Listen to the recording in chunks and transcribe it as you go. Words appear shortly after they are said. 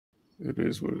It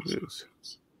is what it is.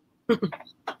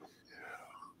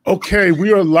 Okay,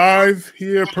 we are live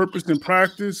here, Purpose in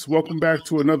Practice. Welcome back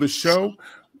to another show.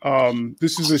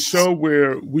 This is a show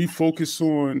where we focus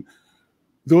on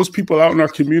those people out in our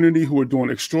community who are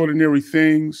doing extraordinary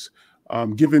things,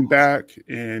 giving back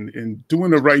and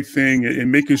doing the right thing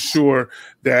and making sure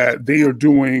that they are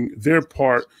doing their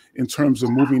part in terms of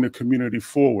moving the community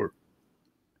forward.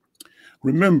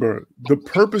 Remember, the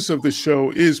purpose of the show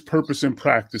is purpose in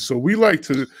practice. So we like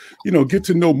to, get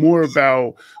to know more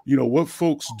about, what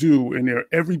folks do in their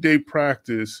everyday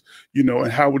practice,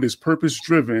 and how it is purpose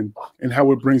driven and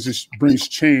how it brings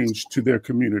change to their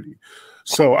community.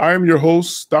 So I am your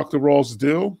host, Dr. Rawls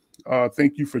Dill.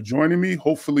 Thank you for joining me.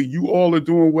 Hopefully you all are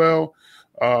doing well.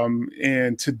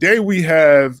 And today we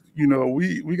have,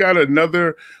 we got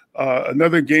another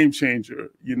game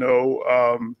changer,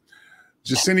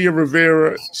 Jessenia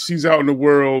Rivera. She's out in the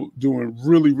world doing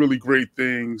really, really great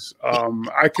things.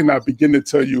 I cannot begin to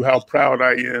tell you how proud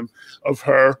I am of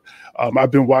her.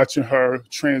 I've been watching her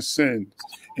transcend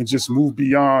and just move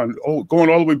beyond,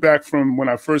 going all the way back from when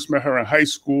I first met her in high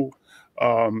school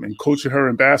and coaching her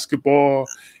in basketball.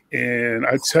 And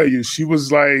I tell you, she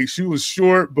was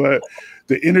short, but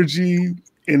the energy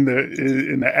and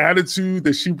the attitude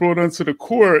that she brought onto the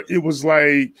court, it was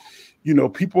like,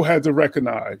 people had to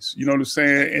recognize, you know what I'm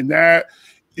saying? And that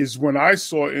is when I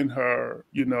saw in her,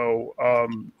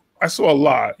 I saw a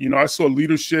lot, I saw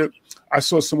leadership. I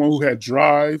saw someone who had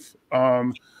drive.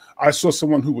 I saw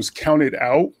someone who was counted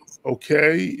out.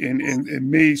 Okay. And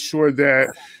made sure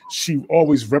that she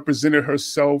always represented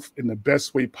herself in the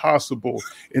best way possible.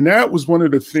 And that was one of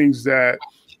the things that,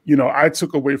 I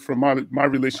took away from my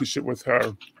relationship with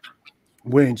her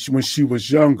when she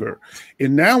was younger.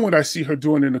 And now what I see her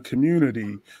doing in the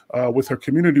community with her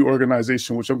community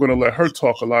organization, which I'm going to let her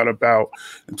talk a lot about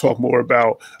and talk more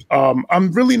about,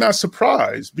 I'm really not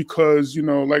surprised because,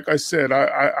 like I said,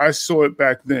 I saw it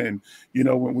back then,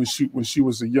 when she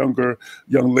was a young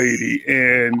lady.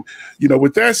 And,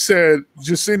 with that said,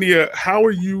 Jessenia, how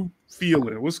are you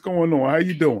feeling? What's going on? How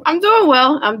you doing? I'm doing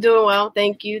well.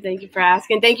 Thank you for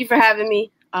asking. Thank you for having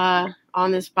me on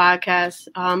this podcast.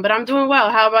 But I'm doing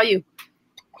well. How about you?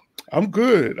 I'm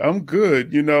good. When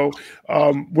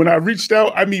I reached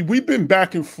out, we've been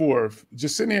back and forth.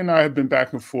 Jessenia and I have been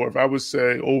back and forth, I would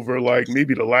say, over like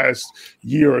maybe the last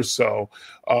year or so.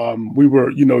 We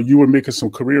were, you were making some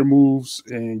career moves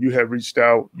and you had reached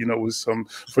out,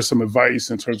 for some advice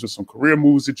in terms of some career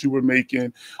moves that you were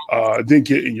making, then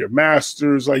getting your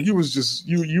master's. Like you were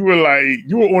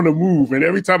on the move. And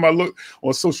every time I look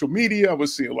on social media, I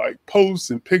was seeing like posts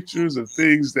and pictures of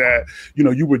things that,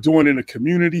 you were doing in the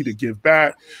community to give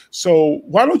back. So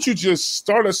why don't you just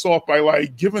start us off by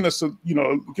like giving us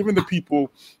giving the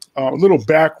people a little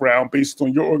background based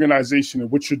on your organization and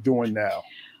what you're doing now.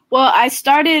 Well, I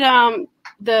started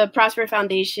the Prosper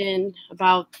Foundation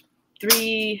about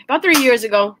 3 years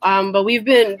ago. But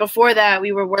before that,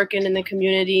 we were working in the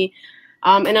community.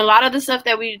 And a lot of the stuff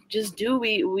that we just do,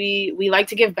 we like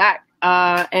to give back.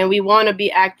 And we want to be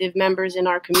active members in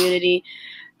our community.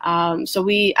 So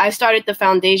I started the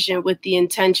foundation with the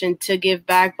intention to give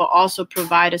back, but also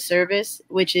provide a service,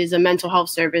 which is a mental health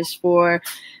service for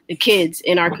the kids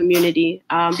in our community.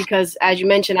 Because as you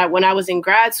mentioned, when I was in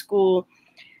grad school,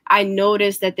 I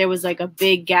noticed that there was like a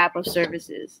big gap of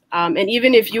services. And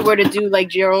even if you were to do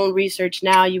like your own research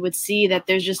now, you would see that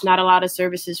there's just not a lot of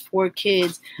services for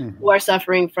kids who are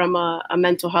suffering from a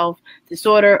mental health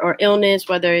disorder or illness,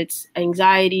 whether it's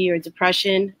anxiety or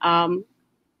depression.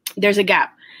 There's a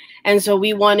gap. And so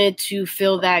we wanted to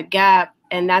fill that gap.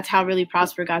 And that's how really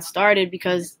Prosper got started,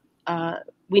 because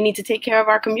we need to take care of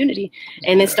our community.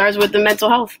 And it starts with the mental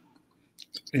health.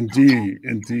 Indeed.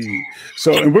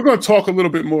 So, and we're going to talk a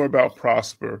little bit more about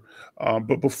Prosper.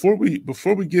 But before we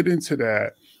get into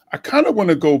that, I kind of want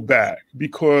to go back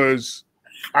because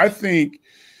I think,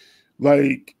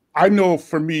 like, I know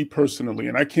for me personally,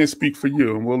 and I can't speak for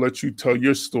you, and we'll let you tell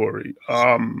your story.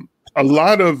 A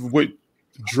lot of what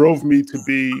drove me to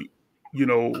be,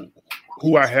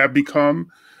 who I have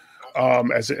become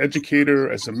as an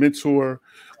educator, as a mentor,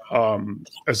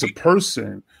 as a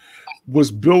person,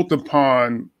 was built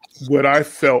upon what I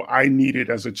felt I needed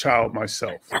as a child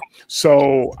myself.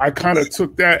 So I kind of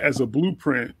took that as a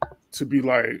blueprint to be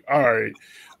like, all right,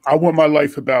 I want my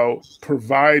life about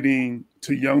providing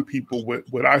to young people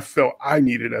what I felt I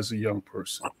needed as a young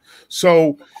person.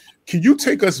 So can you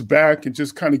take us back and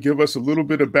just kind of give us a little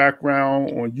bit of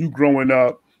background on you growing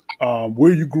up,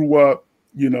 where you grew up,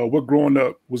 what growing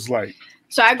up was like?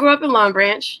 So I grew up in Long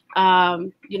Branch,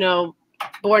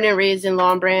 born and raised in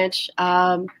Long Branch.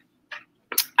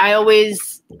 I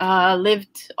always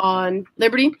lived on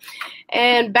Liberty.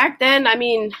 And back then, I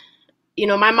mean, you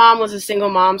know, my mom was a single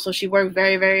mom, so she worked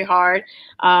very, very hard.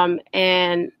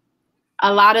 And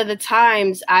a lot of the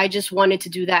times I just wanted to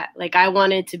do that. Like, I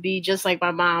wanted to be just like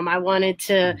my mom. I wanted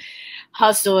to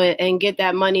hustle it and get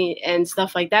that money and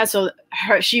stuff like that. So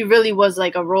she really was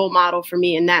like a role model for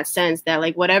me in that sense, that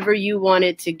like whatever you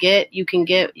wanted to get, you can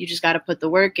get. You just got to put the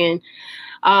work in.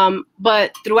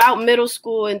 But throughout middle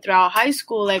school and throughout high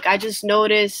school, like I just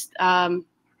noticed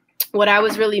what I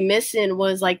was really missing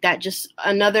was like that, just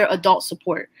another adult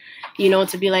support, you know,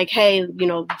 to be like, hey, you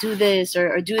know, do this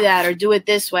or do that or do it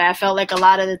this way. I felt like a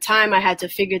lot of the time I had to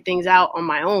figure things out on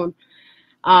my own.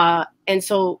 And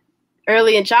so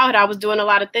early in childhood, I was doing a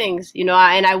lot of things, you know,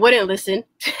 and I wouldn't listen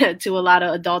to a lot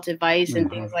of adult advice and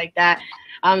things like that.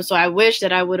 So I wish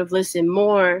that I would have listened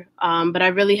more, but I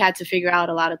really had to figure out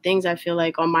a lot of things, I feel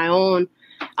like, on my own.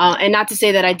 And not to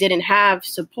say that I didn't have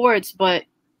supports, but,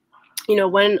 you know,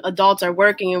 when adults are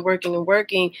working and working and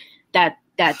working, that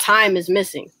time is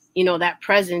missing. You know, that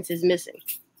presence is missing.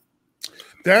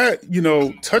 That, you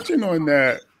know, touching on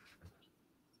that,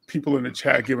 people in the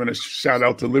chat giving a shout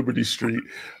out to Liberty Street.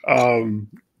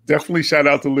 Definitely shout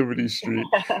out to Liberty Street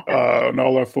and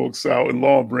all our folks out in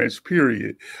Long Branch,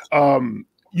 period.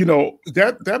 You know,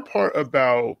 that part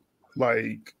about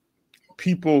like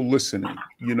people listening,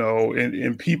 you know,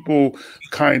 and people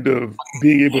kind of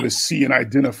being able to see and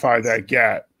identify that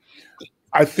gap.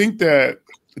 I think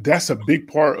that's a big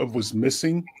part of what's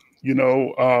missing, you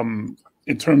know,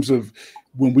 in terms of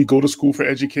when we go to school for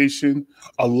education.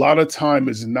 A lot of time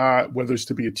is not, whether it's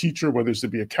to be a teacher, whether it's to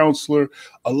be a counselor,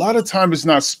 a lot of time is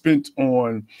not spent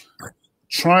on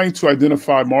trying to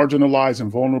identify marginalized and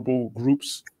vulnerable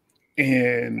groups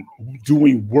and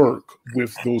doing work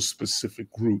with those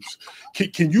specific groups.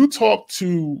 Can you talk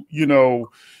to, you know,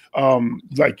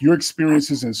 like your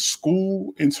experiences in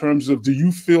school in terms of, do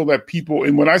you feel that people,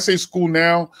 and when I say school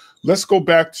now, let's go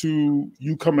back to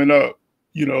you coming up,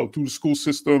 you know, through the school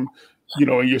system, you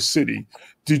know, in your city.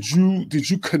 Did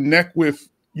you connect with,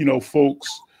 you know, folks?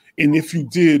 And if you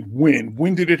did,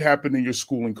 when did it happen in your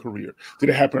schooling career? Did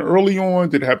it happen early on?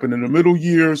 Did it happen in the middle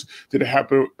years? Did it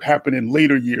happen in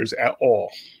later years at all?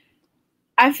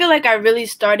 I feel like I really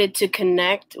started to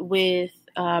connect with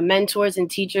mentors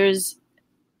and teachers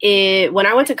when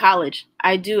I went to college.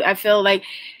 I feel like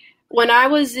when I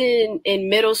was in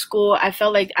middle school, I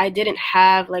felt like I didn't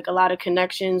have like a lot of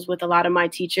connections with a lot of my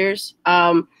teachers.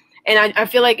 And I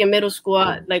feel like in middle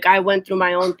school, like I went through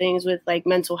my own things with like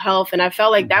mental health, and I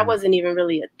felt like that wasn't even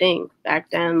really a thing back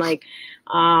then. Like,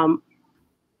 and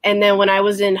then when I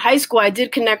was in high school, I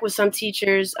did connect with some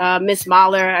teachers. Miss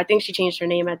Mahler, I think she changed her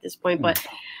name at this point, but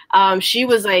she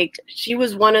was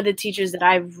one of the teachers that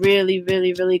I really,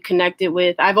 really, really connected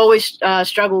with. I've always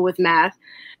struggled with math.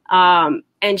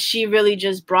 And she really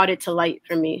just brought it to light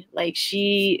for me. Like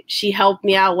she helped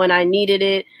me out when I needed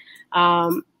it.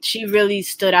 She really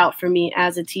stood out for me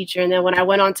as a teacher. And then when I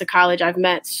went on to college, I've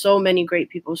met so many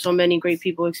great people,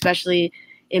 especially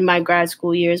in my grad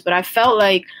school years. But I felt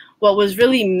like what was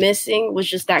really missing was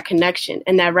just that connection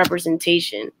and that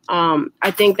representation. I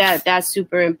think that that's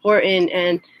super important.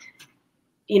 And,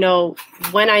 you know,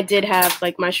 when I did have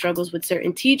like my struggles with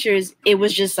certain teachers, it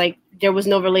was just like there was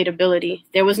no relatability.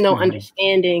 There was no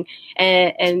understanding.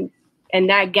 And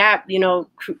that gap, you know,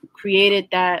 created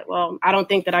that, well, I don't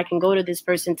think that I can go to this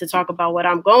person to talk about what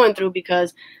I'm going through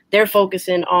because they're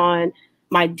focusing on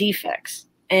my defects.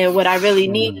 And what I really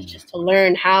need is just to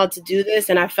learn how to do this.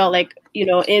 And I felt like, you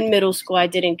know, in middle school, I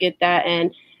didn't get that.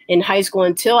 And in high school,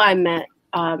 until I met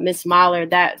Miss Mahler,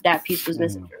 that piece was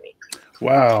missing for me.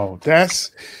 Wow.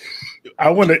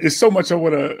 It's so much I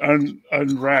want to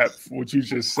unwrap what you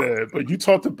just said. But you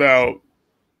talked about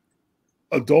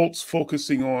adults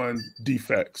focusing on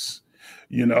defects,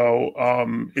 you know,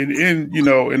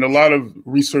 in a lot of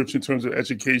research in terms of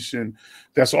education,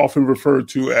 that's often referred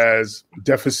to as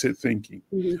deficit thinking,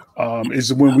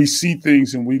 is when we see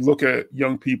things and we look at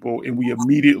young people and we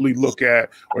immediately look at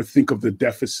or think of the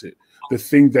deficit, the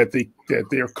thing that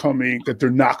they're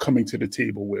not coming to the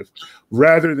table with,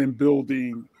 rather than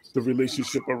building the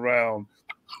relationship around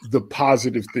the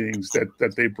positive things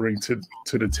that they bring to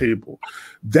the table.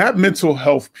 That mental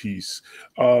health piece,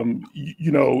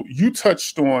 you know, you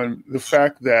touched on the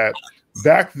fact that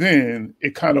back then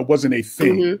it kind of wasn't a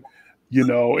thing, you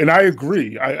know, and I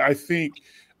agree. I think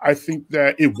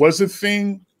that it was a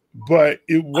thing, but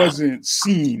it wasn't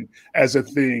seen as a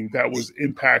thing that was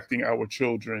impacting our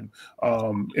children.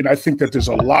 And I think that there's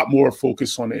a lot more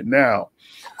focus on it now.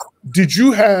 Did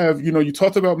you have, you know, you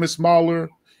talked about Miss Mahler,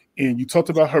 and you talked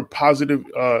about her positive,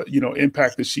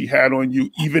 impact that she had on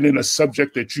you, even in a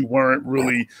subject that you weren't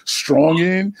really strong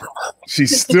in. She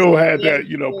still had that,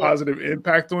 positive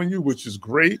impact on you, which is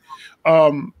great.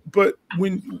 But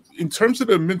in terms of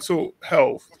the mental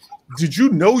health, did you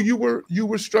know you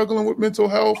were struggling with mental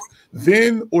health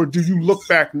then, or do you look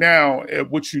back now at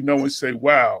what you know and say,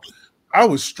 wow, I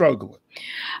was struggling?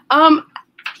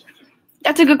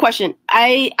 That's a good question.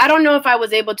 I don't know if I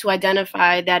was able to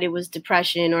identify that it was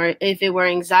depression or if it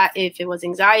was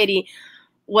anxiety.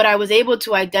 What I was able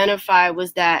to identify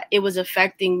was that it was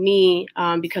affecting me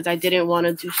because I didn't want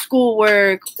to do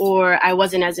schoolwork, or I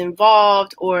wasn't as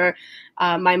involved, or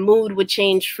my mood would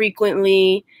change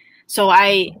frequently. So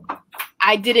I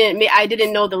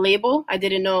didn't know the label, I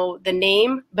didn't know the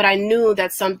name, but I knew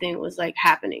that something was like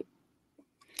happening.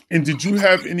 And did you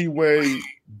have any way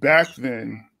back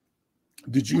then?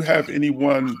 Did you have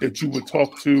anyone that you would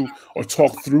talk to or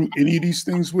talk through any of these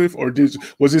things with, or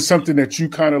was it something that you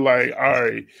kind of like, all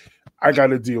right, I got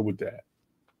to deal with that?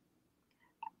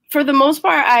 For the most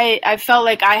part, I felt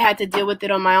like I had to deal with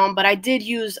it on my own, but I did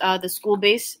use the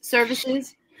school-based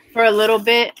services for a little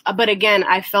bit. But again,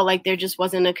 I felt like there just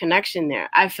wasn't a connection there.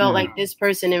 I felt like this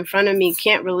person in front of me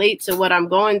can't relate to what I'm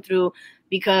going through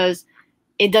because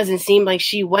it doesn't seem like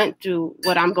she went through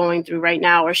what I'm going through right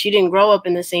now, or she didn't grow up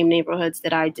in the same neighborhoods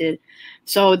that I did.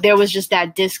 So there was just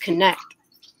that disconnect.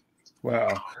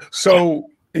 Wow.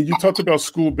 So, and you talked about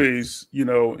school-based,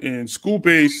 in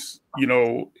school-based, I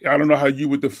don't know how you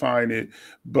would define it,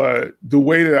 but the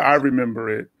way that I remember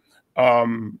it,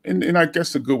 and I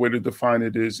guess a good way to define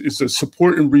it is it's a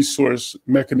support and resource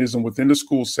mechanism within the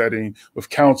school setting with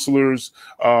counselors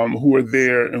who are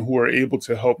there and who are able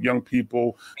to help young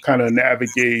people kind of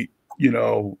navigate,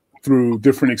 through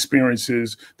different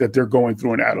experiences that they're going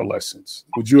through in adolescence.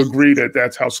 Would you agree that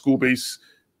that's how school-based,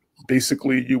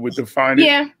 basically, you would define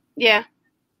it? Yeah.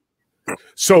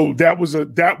 So that was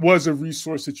a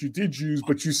resource that you did use,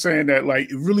 but you're saying that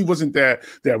like it really wasn't that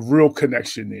real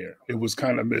connection there. It was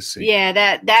kind of missing. Yeah,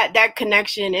 that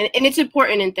connection, and it's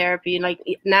important in therapy. Like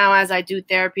now, as I do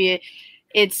therapy,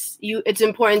 it's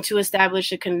important to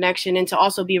establish a connection and to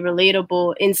also be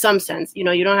relatable in some sense. You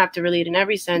don't have to relate in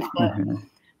every sense, but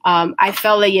I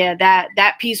felt like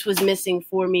that piece was missing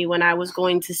for me when I was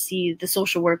going to see the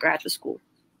social worker at the school.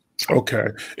 Okay.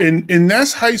 And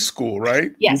that's high school,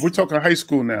 right? Yes. We're talking high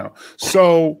school now.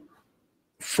 So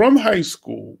from high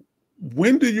school,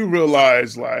 when do you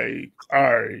realize like,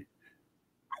 all right,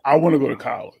 I want to go to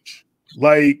college?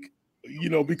 Like,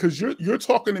 because you're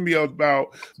talking to me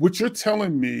about what you're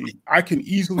telling me, I can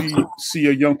easily see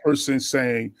a young person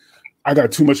saying, I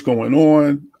got too much going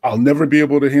on. I'll never be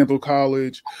able to handle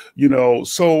college,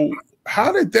 so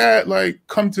how did that like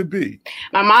come to be?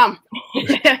 My mom,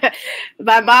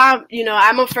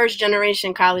 I'm a first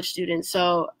generation college student.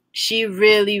 So she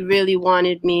really, really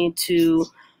wanted me to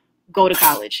go to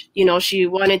college. She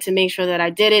wanted to make sure that I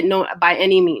did it by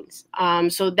any means.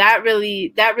 So that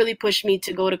really pushed me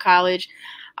to go to college.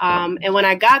 And when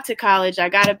I got to college, I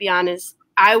gotta be honest,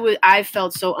 I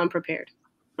felt so unprepared,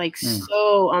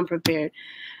 so unprepared.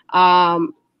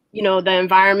 The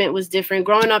environment was different.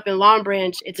 Growing up in Long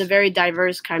Branch, it's a very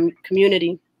diverse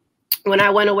community. When I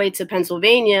went away to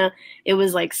Pennsylvania, it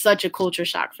was like such a culture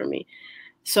shock for me.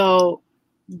 So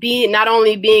not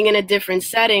only being in a different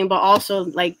setting, but also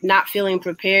like not feeling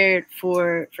prepared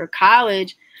for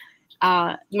college.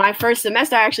 My first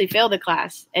semester, I actually failed the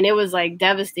class, and it was like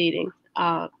devastating.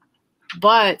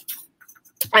 But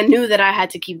I knew that I had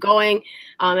to keep going.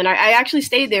 And I actually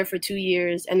stayed there for 2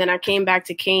 years. And then I came back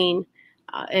to Kane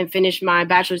and finished my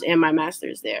bachelor's and my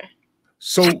master's there.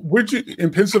 So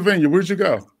in Pennsylvania, where'd you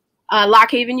go?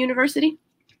 Lock Haven University.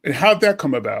 And how'd that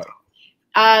come about?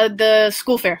 The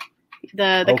school fair,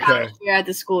 the college fair at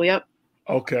the school. Yep.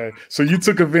 Okay. So you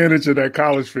took advantage of that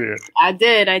college fair. I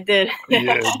did.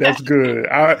 Yeah, that's good.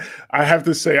 I have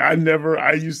to say,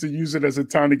 I used to use it as a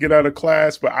time to get out of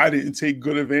class, but I didn't take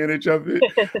good advantage of it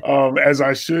as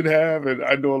I should have. And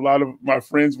I know a lot of my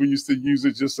friends, we used to use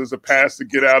it just as a pass to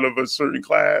get out of a certain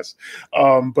class.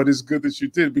 But it's good that you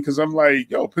did, because I'm like,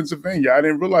 yo, Pennsylvania, I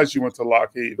didn't realize you went to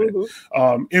Lock Haven.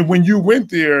 And when you went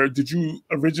there, did you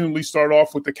originally start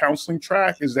off with the counseling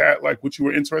track? Is that like what you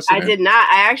were interested in? I did not.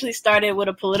 I actually started with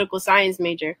a political science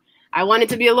major. I wanted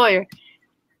to be a lawyer.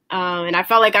 And I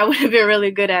felt like I would have been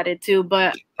really good at it too.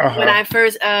 But when I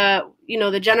first,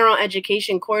 the general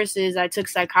education courses, I took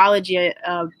psychology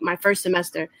my first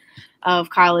semester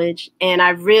of college, and I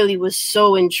really was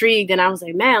so intrigued, and I was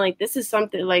like, man, like this is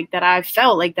something like that I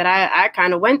felt like that I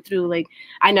kind of went through, like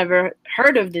I never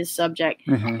heard of this subject.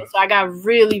 So I got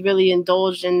really, really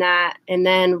indulged in that. And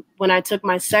then when I took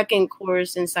my second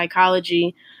course in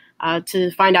psychology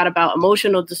to find out about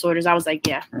emotional disorders, I was like,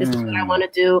 yeah, this is what I want to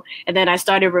do. And then I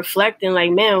started reflecting like,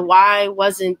 man, why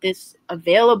wasn't this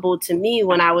available to me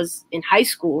when I was in high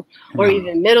school or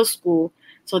even middle school?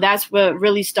 So that's what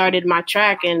really started my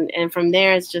track. And from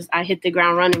there, it's just I hit the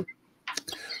ground running.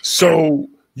 So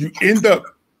you end up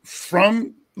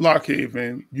from Lock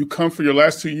Haven. You come for your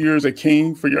last 2 years at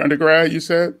Kean for your undergrad, you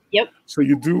said? Yep. So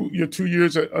you do your 2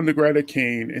 years at undergrad at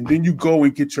Kean, and then you go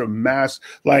and get your master's.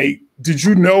 Like, did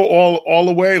you know all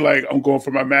the way, like, I'm going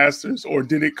for my master's? Or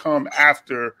did it come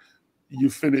after you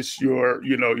finish your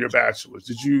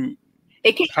bachelor's?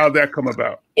 How'd that come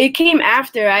about? It came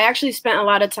after. I actually spent a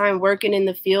lot of time working in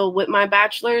the field with my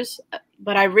bachelor's,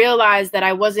 but I realized that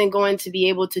I wasn't going to be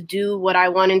able to do what I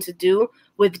wanted to do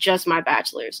with just my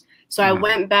bachelor's. So I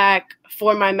went back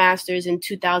for my master's in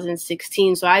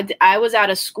 2016. So I was out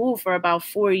of school for about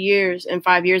 4 years and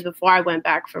 5 years before I went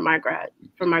back for my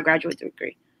graduate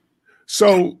degree.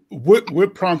 So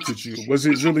what prompted you? Was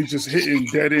it really just hitting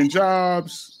dead-end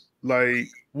jobs? Like,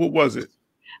 what was it?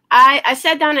 I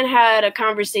sat down and had a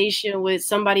conversation with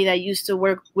somebody that used to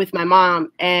work with my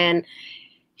mom, and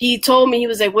he told me, he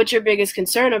was like, what's your biggest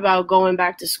concern about going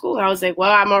back to school? I was like,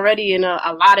 well, I'm already in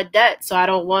a lot of debt, so I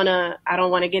don't want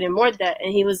to get in more debt.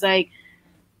 And he was like,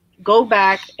 go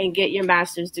back and get your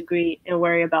master's degree and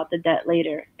worry about the debt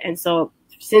later. And so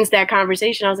since that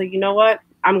conversation, I was like, you know what?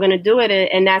 I'm going to do it.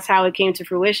 And that's how it came to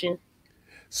fruition.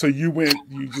 So you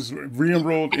just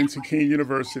re-enrolled into Kean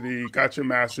University, got your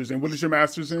master's. And what is your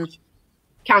master's in?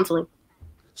 Counseling.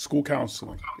 School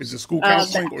counseling. Is it school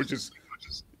counseling or just?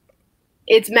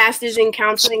 It's master's in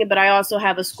counseling, but I also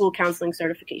have a school counseling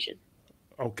certification.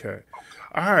 Okay.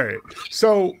 All right.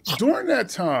 So during that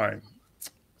time,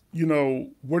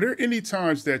 were there any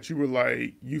times that you were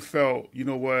like, you felt, you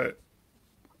know what,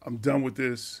 I'm done with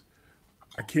this.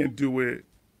 I can't do it.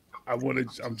 I'm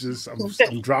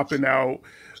dropping out.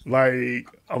 Like,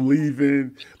 I'm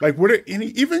leaving. Like, were there any,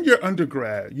 even your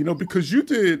undergrad, because you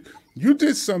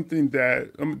did something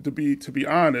that, to be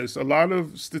honest, a lot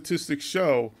of statistics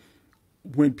show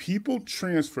when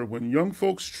young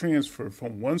folks transfer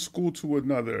from one school to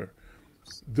another,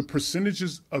 the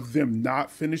percentages of them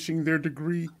not finishing their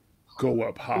degree go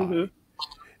up high.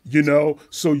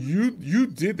 So you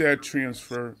did that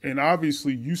transfer, and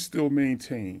obviously you still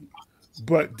maintain.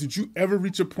 But did you ever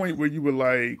reach a point where you were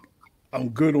like, I'm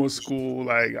good on school,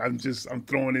 like I'm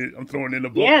throwing in the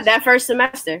books? Yeah, that first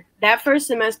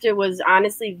semester was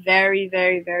honestly very,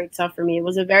 very, very tough for me. It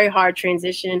was a very hard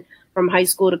transition from high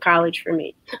school to college for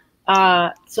me.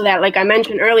 So that, like I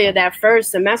mentioned earlier, that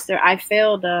first semester I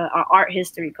failed a art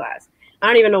history class. I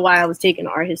don't even know why I was taking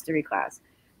an art history class,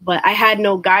 but I had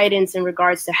no guidance in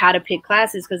regards to how to pick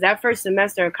classes, because that first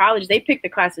semester of college, they pick the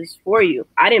classes for you.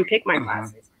 I didn't pick my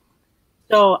classes.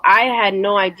 So I had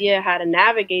no idea how to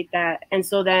navigate that. And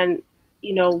so then,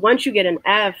 once you get an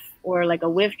F or like a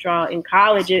withdrawal in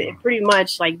college, it pretty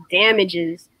much like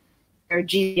damages your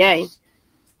GPA.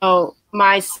 So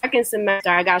my second semester,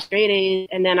 I got straight A's,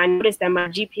 and then I noticed that my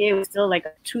GPA was still like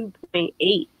a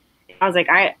 2.8. I was like,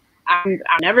 I'm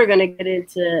never going to get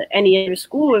into any other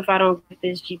school if I don't get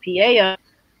this GPA up.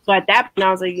 So at that point,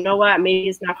 I was like, you know what? Maybe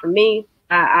it's not for me.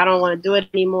 I don't want to do it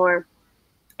anymore.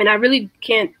 And I really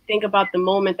can't think about the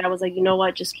moment that I was like, you know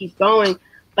what, just keep going.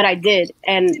 But I did.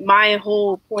 And my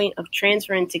whole point of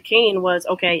transferring to Kean was,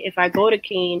 okay, if I go to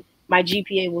Kean, my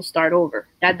GPA will start over.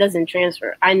 That doesn't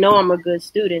transfer. I know I'm a good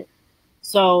student.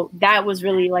 So that was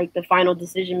really like the final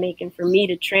decision making for me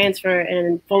to transfer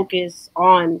and focus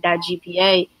on that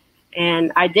GPA.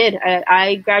 And I did.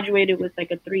 I graduated with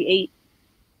like a 3.8.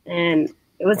 And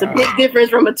it was a big difference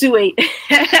from a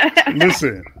 2.8.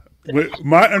 Listen, with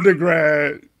my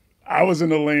undergrad, I was in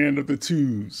the land of the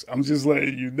twos. I'm just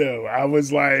letting you know. I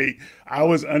was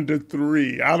under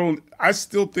 3. I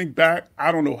still think back.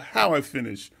 I don't know how I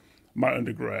finished my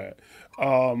undergrad.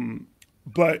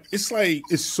 But it's like,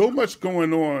 it's so much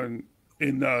going on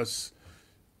in us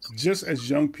just as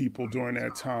young people during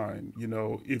that time.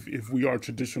 If we are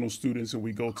traditional students and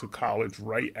we go to college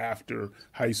right after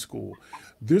high school,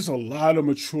 there's a lot of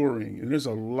maturing and there's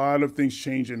a lot of things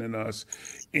changing in us.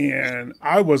 And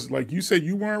I was, like you said,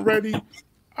 you weren't ready.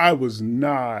 I was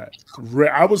not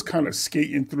ready. I was kind of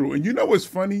skating through. And what's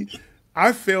funny?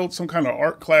 I failed some kind of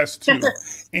art class too.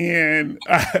 And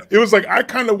it was like, I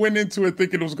kind of went into it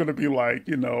thinking it was going to be like,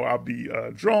 I'll be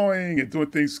drawing and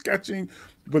doing things, sketching.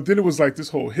 But then it was like this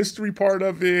whole history part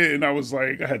of it. And I was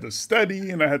like, I had to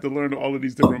study and I had to learn all of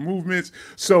these different movements.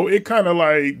 So it kind of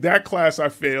like that class I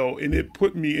failed and it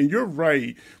put me, and you're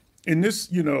right. And this,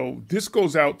 this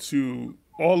goes out to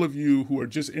all of you who are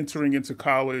just entering into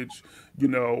college,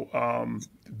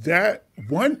 that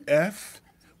one F,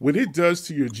 what it does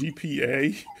to your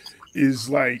GPA is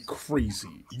like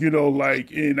crazy,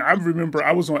 and I remember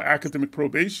I was on academic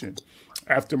probation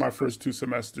after my first two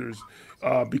semesters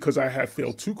because I had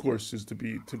failed two courses. To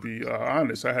be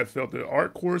honest, I had failed the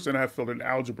art course and I had failed an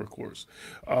algebra course,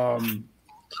 and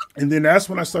then that's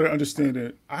when I started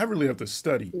understanding I really have to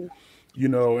study.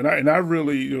 And I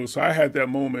really, so I had that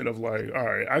moment of like, all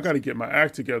right, I got to get my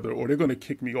act together, or they're going to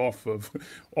kick me off of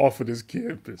off of this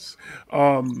campus.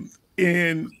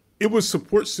 And it was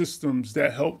support systems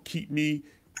that helped keep me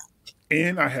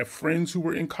in. I have friends who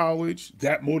were in college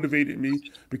that motivated me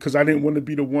because I didn't want to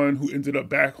be the one who ended up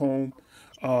back home.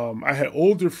 I had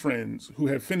older friends who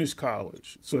had finished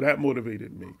college, so that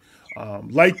motivated me.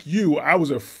 Like you, I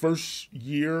was a first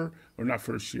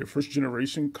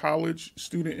generation college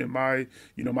student in my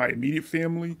immediate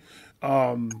family.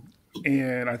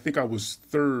 And I think I was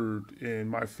third in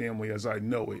my family as I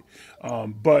know it.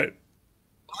 But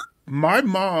my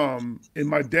mom and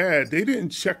my dad, they didn't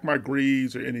check my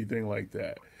grades or anything like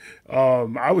that.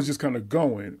 I was just kind of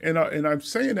going. And I'm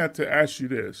saying that to ask you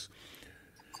this.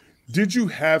 Did you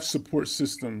have support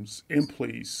systems in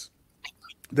place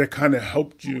that kind of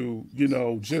helped you,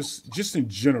 just in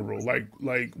general?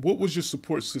 Like what was your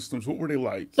support systems? What were they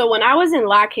like? So when I was in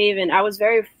Lock Haven, I was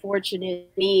very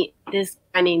fortunate to meet this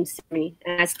guy named Sammy,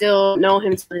 and I still know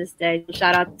him to this day.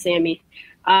 Shout out to Sammy.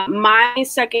 My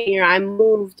second year, I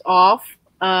moved off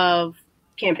of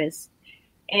campus,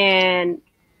 and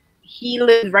he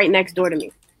lived right next door to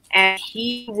me. And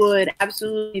he would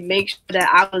absolutely make sure that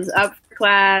I was up for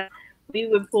class. We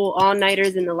would pull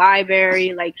all-nighters in the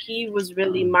library. Like, he was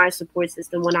really my support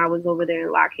system when I was over there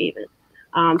in Lock Haven.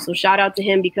 So shout out to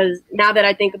him, because now that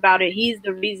I think about it, he's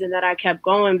the reason that I kept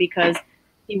going, because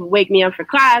he would wake me up for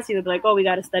class. He would be like, oh, we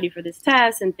got to study for this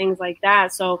test and things like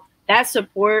that. So that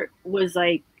support was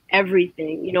like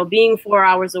everything, being 4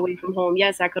 hours away from home.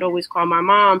 Yes, I could always call my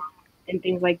mom and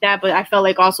things like that. But I felt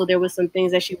like also there was some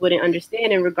things that she wouldn't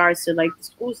understand in regards to like the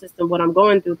school system, what I'm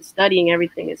going through, the studying,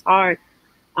 everything is hard.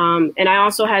 And I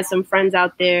also had some friends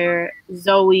out there.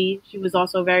 Zoe, she was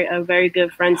also a very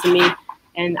good friend to me.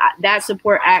 And that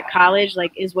support at college,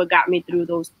 like, is what got me through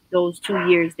those 2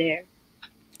 years there.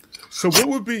 So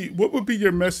what would be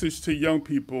your message to young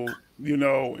people,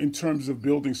 in terms of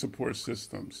building support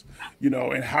systems,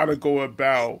 and how to go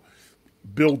about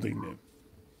building them?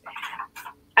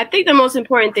 I think the most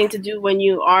important thing to do when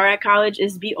you are at college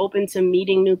is be open to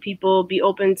meeting new people, be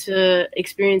open to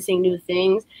experiencing new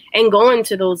things, and going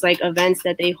to those like events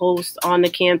that they host on the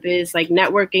campus, like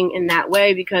networking in that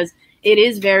way, because it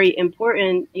is very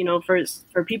important,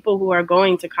 for people who are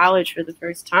going to college for the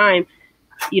first time.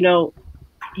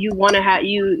 You want to have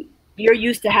you're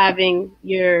used to having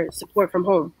your support from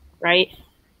home, right?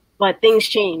 But things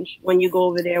change when you go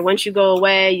over there. Once you go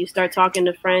away, you start talking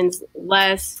to friends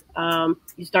less.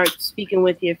 You start speaking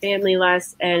with your family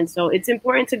less. And so it's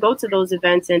important to go to those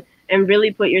events and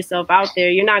really put yourself out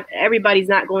there. Everybody's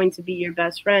not going to be your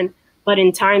best friend, but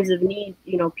in times of need,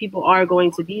 people are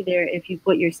going to be there if you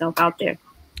put yourself out there.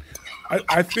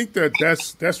 I think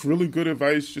that's really good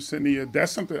advice, Jessenia.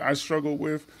 That's something I struggle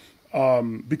with,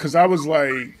 because I was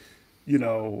like,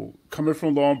 coming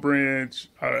from Long Branch,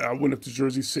 I went up to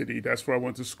Jersey City. That's where I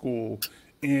went to school.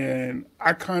 And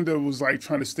I kind of was like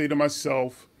trying to stay to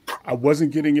myself. I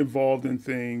wasn't getting involved in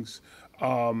things.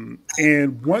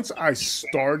 And once I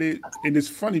started, and it's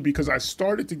funny because I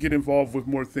started to get involved with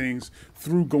more things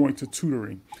through going to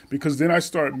tutoring, because then I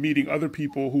started meeting other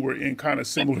people who were in kind of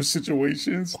similar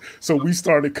situations. So we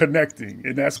started connecting,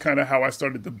 and that's kind of how I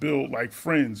started to build like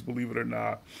friends, believe it or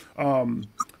not.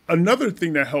 Another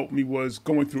thing that helped me was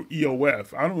going through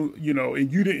EOF.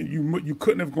 And you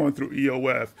couldn't have gone through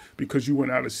EOF because you went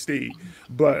out of state.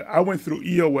 But I went through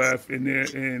EOF,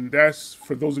 and that's,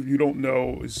 for those of you who don't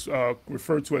know, is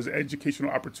referred to as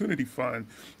Educational Opportunity Fund,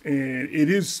 and it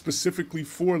is specifically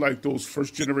for like those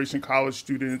first generation college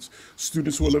students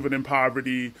who are living in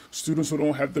poverty, students who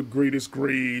don't have the greatest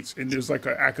grades, and there's like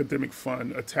an academic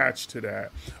fund attached to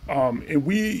that. And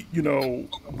we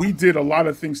did a lot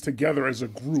of things together as a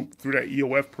group through that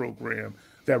EOF program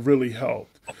that really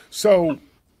helped. So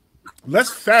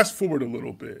let's fast forward a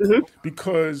little bit,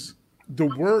 because the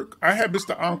work, I had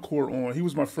Mr. Encore on. He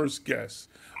was my first guest.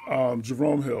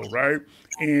 Jerome Hill, right?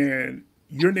 And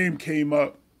your name came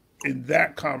up in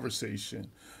that conversation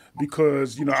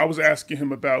because, you know, I was asking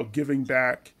him about giving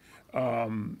back,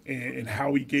 and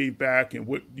how he gave back and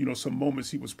what, you know, some moments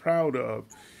he was proud of.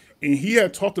 And he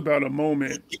had talked about a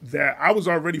moment that I was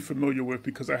already familiar with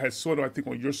because I had saw it, I think,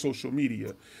 on your social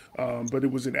media. But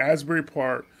it was in Asbury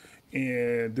Park,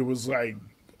 and there was like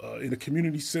in a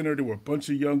community center, there were a bunch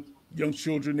of young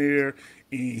children there,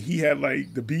 and he had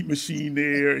like the beat machine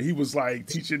there. He was like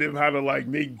teaching them how to like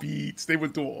make beats. They were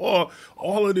doing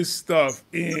all of this stuff,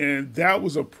 and that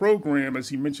was a program, as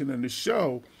he mentioned in the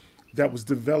show, that was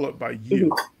developed by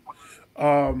you.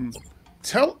 Um,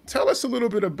 tell us a little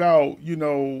bit about, you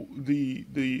know,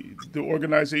 the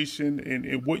organization,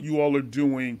 and what you all are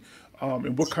doing,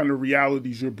 and what kind of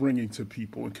realities you're bringing to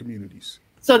people and communities.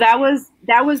 So that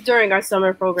was during our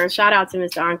summer program. Shout out to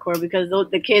Mr. Encore because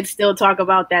the kids still talk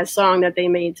about that song that they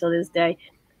made till this day.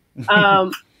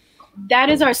 Um, that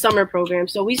is our summer program.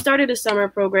 So we started a summer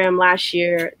program last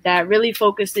year that really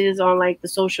focuses on like the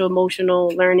social emotional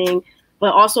learning,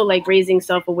 but also like raising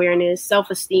self-awareness,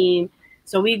 self-esteem.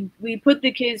 So we put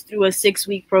the kids through a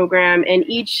 6-week program, and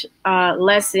each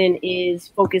lesson is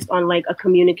focused on like a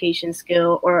communication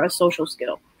skill or a social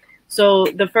skill. So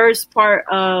the first part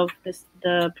of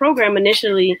the program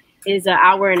initially is an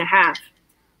hour and a half,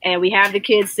 and we have the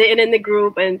kids sitting in the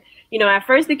group. And you know, at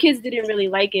first the kids didn't really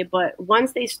like it, but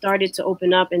once they started to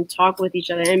open up and talk with each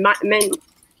other, and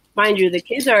mind you, the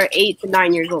kids are 8 to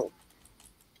 9 years old,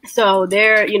 so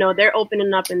they're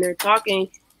opening up and they're talking.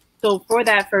 So for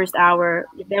that first hour,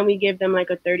 then we give them like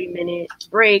a 30-minute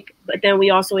break, but then we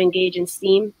also engage in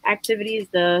STEAM activities,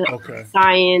 the Okay.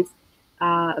 science,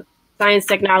 uh, science,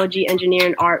 technology,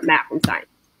 engineering, art, math, and science.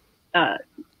 Uh,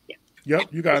 Yep,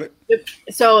 you got it.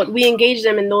 so we engage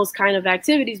them in those kind of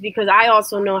activities because I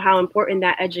also know how important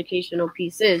that educational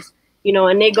piece is, you know,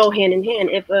 and they go hand in hand.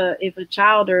 If a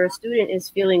child or a student is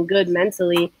feeling good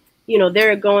mentally, you know,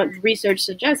 research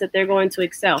suggests that they're going to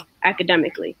excel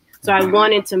academically. So I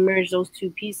wanted to merge those two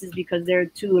pieces because they're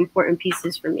two important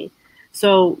pieces for me.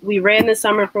 So we ran the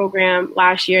summer program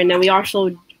last year, and then we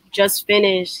also just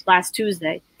finished last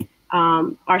Tuesday,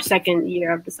 our second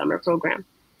year of the summer program.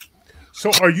 So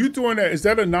are you doing that? Is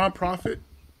that a nonprofit?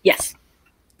 Yes.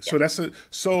 So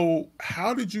so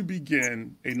how did you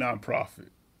begin a nonprofit?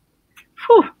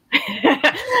 Whew.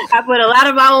 I put a lot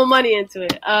of my own money into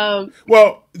it.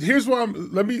 Well, here's why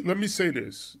let me say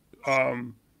this.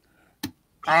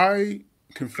 I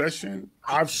confession,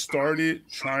 I've started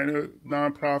trying to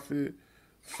nonprofit,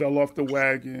 fell off the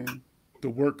wagon, the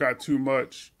work got too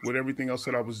much with everything else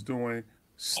that I was doing,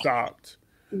 stopped.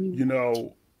 You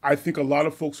know, I think a lot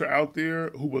of folks are out there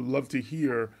who would love to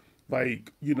hear,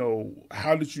 like, you know,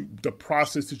 the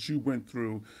process that you went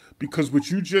through, because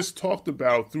what you just talked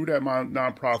about through that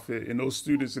nonprofit and those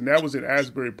students, and that was at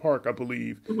Asbury Park, I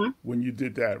believe, when you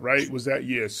did that, right? Was that,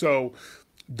 yeah. So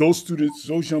those students,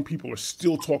 those young people are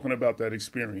still talking about that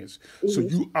experience. So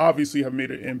you obviously have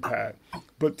made an impact.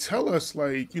 But tell us,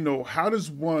 like, you know, how did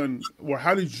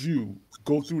you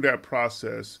go through that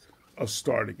process of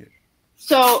starting it?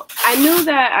 So I knew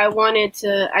that I wanted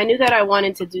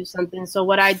to do something. So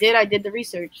what I did the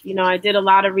research. You know, I did a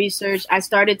lot of research. I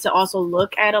started to also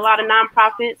look at a lot of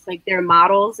nonprofits, like their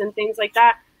models and things like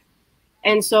that.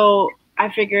 And so I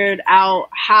figured out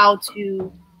how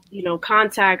to, you know,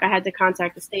 I had to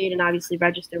contact the state and obviously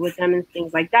register with them and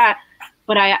things like that.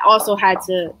 But I also had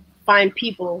to find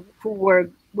people who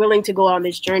were willing to go on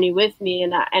this journey with me.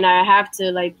 And I have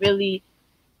to like really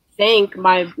thank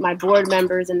my board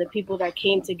members and the people that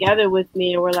came together with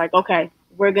me and were like, okay,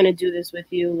 we're going to do this with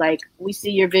you. Like, we see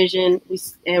your vision,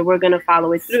 and we're going to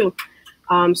follow it through.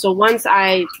 So once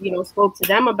I, you know, spoke to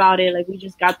them about it, like we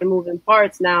just got the moving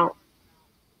parts. Now,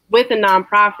 with a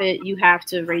nonprofit, you have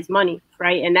to raise money,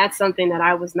 right? And that's something that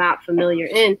I was not familiar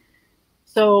in.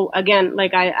 So again,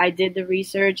 like I did the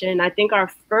research, and I think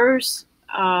our first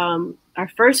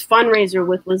fundraiser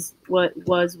was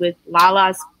with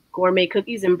Lala's Gourmet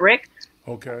Cookies and Brick.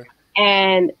 Okay.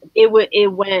 And it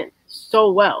went so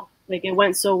well. Like it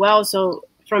went so well. So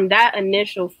from that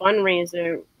initial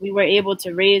fundraiser, we were able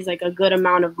to raise like a good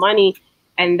amount of money,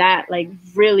 and that like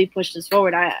really pushed us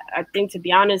forward. I think, to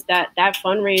be honest, that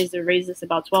fundraiser raised us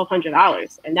about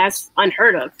 $1,200, and that's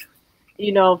unheard of,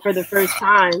 you know, for the first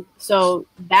time. So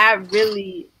that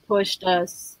really pushed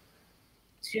us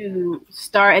to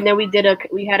start. And then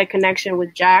we had a connection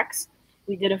with Jack's.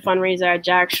 We did a fundraiser at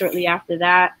Jack's shortly after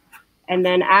that. And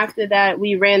then after that,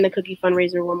 we ran the cookie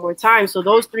fundraiser one more time. So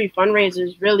those 3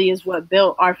 fundraisers really is what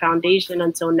built our foundation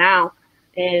until now.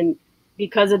 And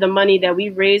because of the money that we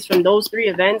raised from those 3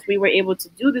 events, we were able to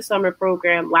do the summer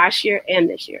program last year and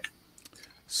this year.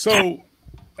 So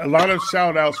a lot of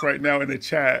shout outs right now in the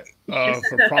chat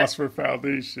for Prosper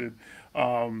Foundation.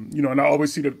 And I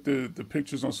always see the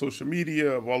pictures on social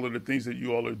media of all of the things that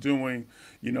you all are doing,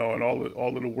 and all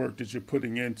of the work that you're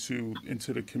putting into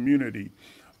the community.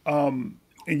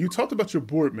 And you talked about your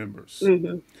board members.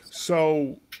 Mm-hmm.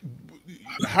 So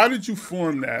how did you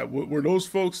form that? Were those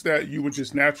folks that you were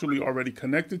just naturally already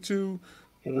connected to,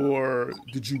 or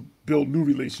did you build new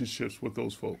relationships with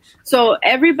those folks? So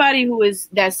everybody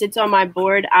that sits on my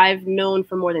board, I've known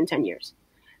for more than 10 years.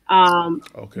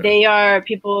 Okay. They are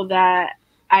people that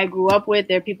I grew up with.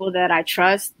 They're people that I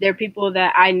trust. They're people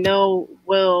that I know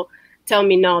will tell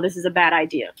me, no, this is a bad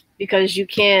idea, because you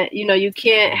can't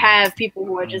have people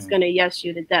who are just going to yes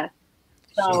you to death.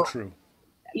 So true.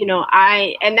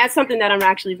 And that's something that I'm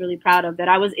actually really proud of, that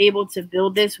I was able to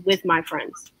build this with my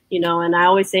friends, and I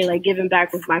always say, like, giving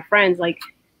back with my friends, like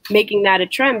making that a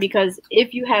trend, because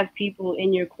if you have people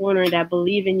in your corner that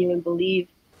believe in you and believe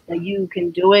that you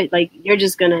can do it, like, you're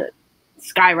just going to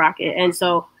skyrocket. And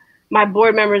so my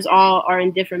board members all are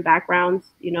in different backgrounds.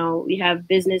 We have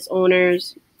business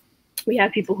owners, we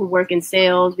have people who work in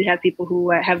sales, we have people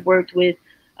who have worked with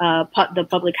the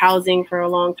public housing for a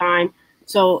long time.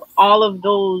 So all of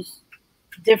those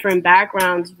different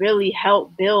backgrounds really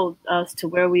help build us to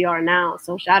where we are now.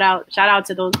 So shout out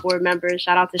to those board members.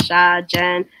 Shout out to Shad,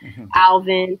 Jen,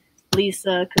 Alvin,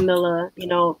 Lisa, Camilla.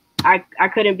 I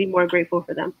couldn't be more grateful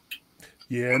for them.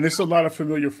 Yeah, and there's a lot of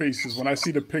familiar faces. When I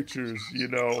see the pictures,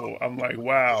 I'm like,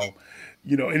 wow.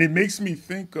 And it makes me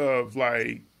think of,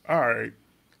 like, all right,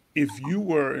 if you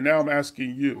were, and now I'm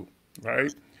asking you,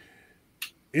 right,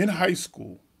 in high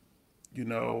school,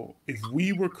 if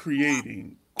we were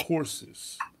creating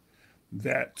courses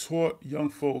that taught young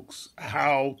folks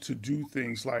how to do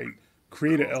things like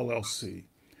create an LLC,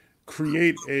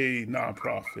 create a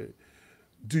nonprofit,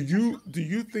 do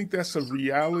you think that's a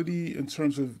reality in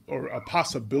terms of, or a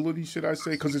possibility, should I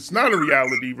say? Because it's not a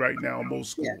reality right now in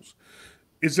most schools.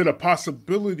 Yeah. Is it a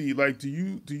possibility? Like, do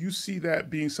you see that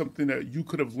being something that you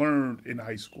could have learned in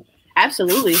high school?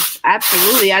 Absolutely.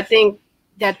 I think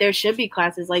that there should be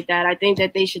classes like that. I think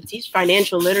that they should teach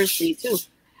financial literacy too.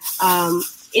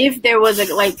 If there was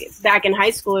back in high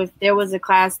school, if there was a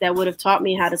class that would have taught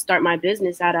me how to start my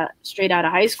business straight out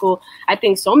of high school, I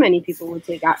think so many people would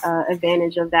take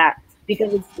advantage of that,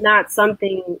 because it's not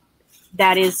something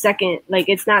that is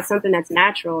it's not something that's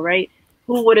natural, right?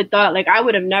 Who would have thought, I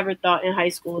would have never thought in high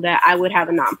school that I would have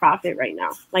a nonprofit right now.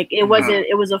 It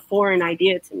was a foreign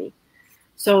idea to me.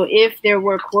 So if there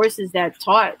were courses that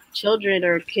taught children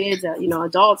or kids,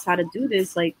 adults how to do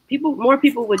this, more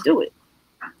people would do it.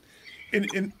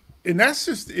 And that's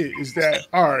just it, is that,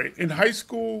 all right, in high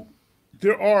school,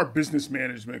 there are business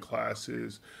management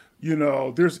classes,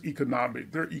 there's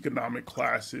economic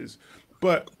classes,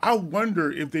 but I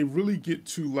wonder if they really get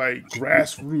to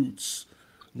grassroots,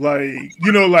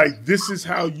 this is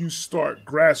how you start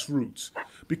grassroots,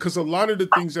 because a lot of the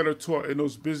things that are taught in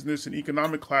those business and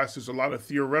economic classes, a lot of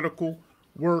theoretical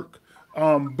work,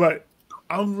 but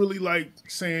I'm really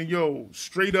saying, yo,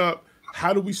 straight up,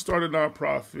 how do we start a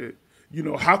nonprofit?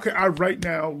 How can I right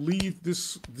now leave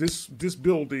this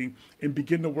building and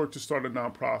begin to work to start a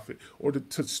nonprofit or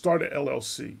to start an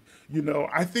LLC?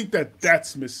 I think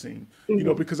that's missing,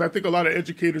 because I think a lot of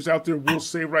educators out there will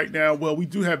say right now, well, we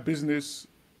do have business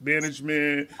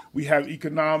management, we have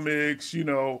economics,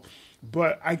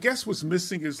 but I guess what's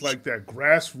missing is that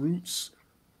grassroots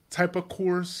type of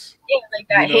course. Yeah,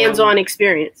 that hands-on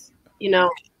experience,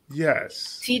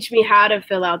 Yes. Teach me how to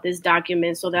fill out this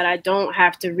document so that I don't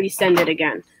have to resend it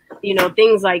again.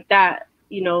 Things like that.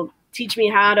 Teach me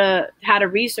how to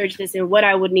research this and what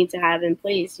I would need to have in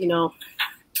place,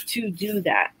 to do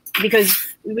that.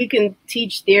 Because we can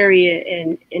teach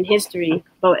theory and history,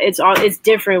 but it's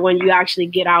different when you actually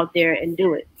get out there and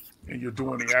do it. And you're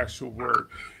doing the actual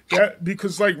work.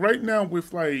 Because right now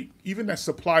with even that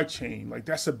supply chain,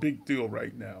 that's a big deal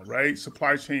right now, right?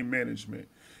 Supply chain management.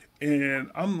 And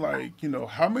I'm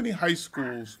how many high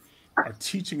schools are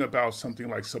teaching about something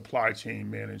like supply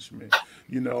chain management,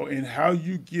 and how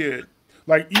you get,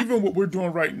 even what we're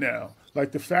doing right now,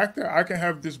 the fact that I can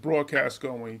have this broadcast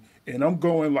going and I'm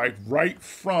going right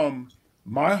from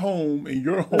my home and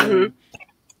your home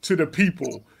to the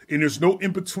people, and there's no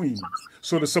in between.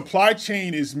 So the supply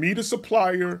chain is me, the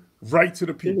supplier, right to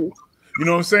the people. You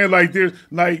know what I'm saying? There's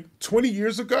 20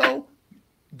 years ago,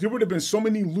 there would have been so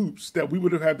many loops that we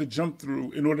would have had to jump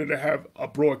through in order to have a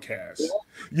broadcast.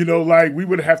 We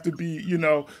would have to be,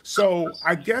 so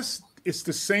I guess it's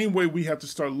the same way we have to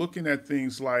start looking at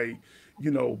things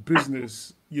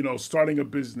business, starting a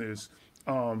business,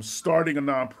 starting a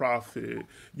nonprofit,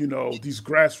 these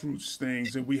grassroots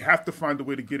things, and we have to find a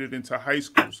way to get it into high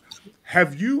schools.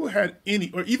 Have you had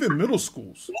any, or even middle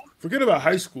schools? Forget about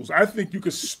high schools. I think you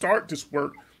could start this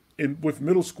work with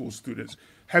middle school students.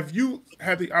 Have you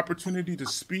had the opportunity to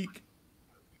speak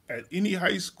at any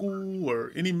high school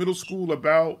or any middle school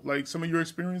about like some of your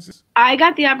experiences? I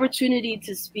got the opportunity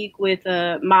to speak with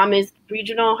Mama's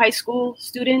regional high school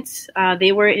students.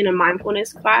 They were in a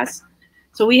mindfulness class.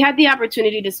 So we had the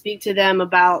opportunity to speak to them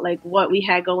about like what we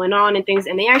had going on and things,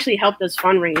 and they actually helped us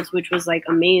fundraise, which was like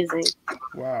amazing.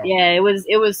 Wow. Yeah, it was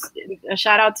a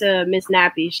shout out to Miss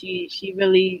Nappy. She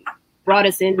really brought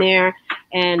us in there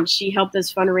and she helped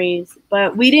us fundraise,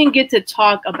 but we didn't get to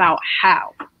talk about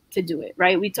how to do it,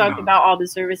 right? We talked about all the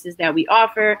services that we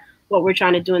offer, what we're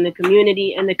trying to do in the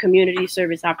community, and the community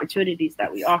service opportunities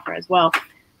that we offer as well.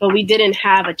 But we didn't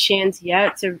have a chance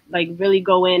yet to like really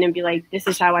go in and be like, this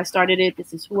is how I started it,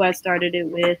 this is who I started it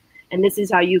with, and this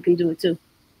is how you can do it too.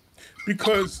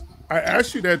 Because I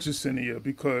asked you that, Jessenia,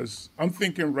 because I'm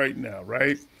thinking right now,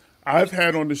 right? I've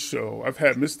had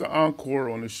Mr. Encore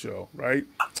on the show, right?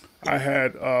 I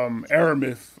had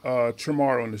Aramith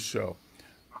Tremar on the show.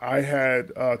 I had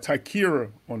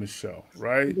Tykira on the show,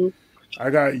 right? Mm-hmm.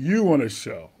 I got you on the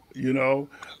show,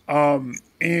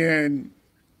 and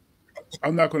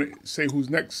I'm not going to say who's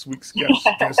next week's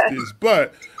guest is,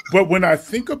 but when I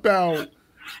think about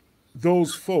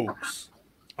those folks,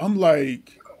 I'm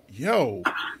like, yo,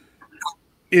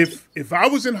 if I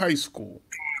was in high school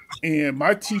and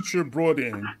my teacher brought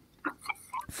in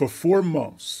for 4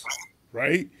 months,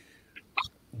 right,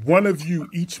 one of you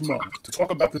each month to talk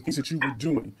about the things that you were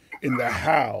doing and the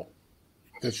how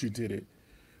that you did it,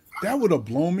 that would have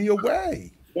blown me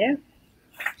away. Yeah.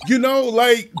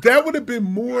 Like that would have been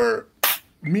more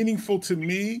meaningful to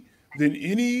me than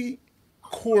any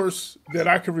course that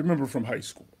I can remember from high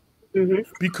school. Mm-hmm.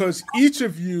 Because each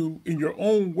of you in your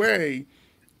own way,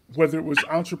 whether it was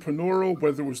entrepreneurial,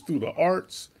 whether it was through the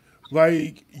arts,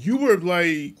 like you were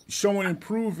like showing and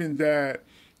proving that,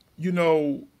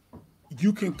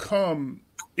 you can come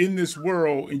in this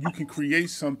world and you can create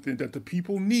something that the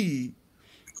people need,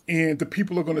 and the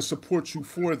people are going to support you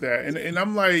for that. And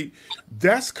I'm like,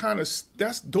 those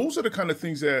are the kind of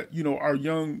things that, our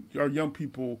young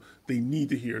people, they need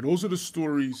to hear. Those are the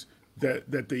stories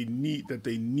that they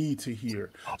need to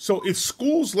hear. So if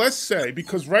schools, let's say,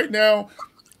 because right now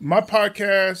my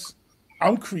podcast,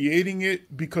 I'm creating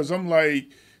it because I'm like,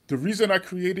 the reason I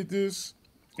created this,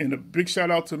 and a big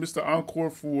shout out to Mr. Encore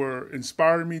for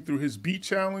inspiring me through his beat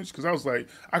challenge, because I was like,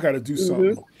 I got to do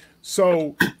something. Mm-hmm.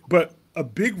 So, but a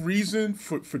big reason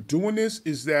for doing this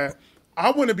is that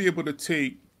I want to be able to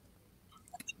take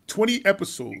 20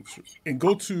 episodes and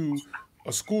go to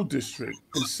a school district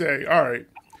and say, all right,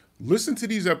 listen to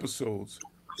these episodes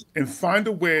and find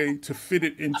a way to fit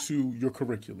it into your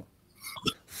curriculum.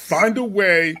 Find a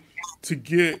way to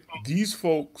get these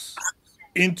folks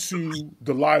into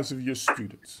the lives of your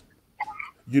students.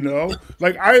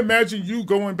 Like I imagine you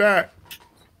going back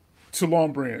to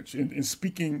Long Branch and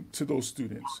speaking to those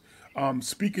students,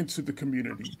 speaking to the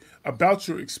community about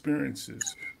your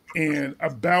experiences and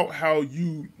about how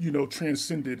you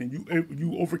transcended and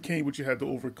you overcame what you had to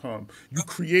overcome. You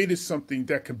created something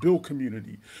that can build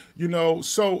community.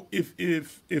 So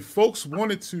if folks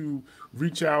wanted to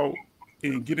reach out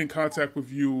and get in contact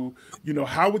with you,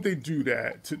 how would they do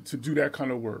that to do that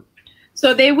kind of work?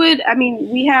 So they would,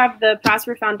 we have the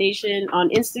Prosper Foundation on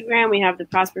Instagram. We have the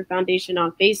Prosper Foundation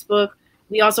on Facebook.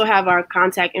 We also have our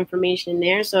contact information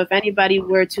there. So if anybody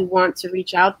were to want to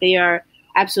reach out, they are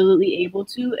absolutely able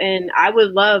to. And I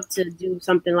would love to do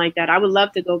something like that. I would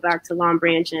love to go back to Long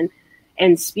Branch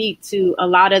and speak to a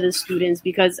lot of the students,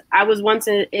 because I was once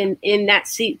in that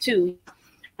seat too.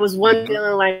 I was one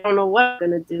feeling like, I don't know what I'm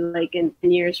going to do like in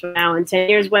 10 years from now. And 10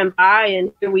 years went by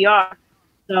and here we are.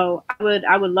 So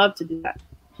I would love to do that.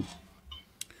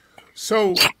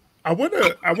 So I want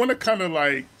to kind of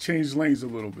like change lanes a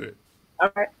little bit. All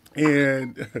right.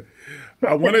 And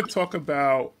I want to talk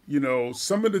about,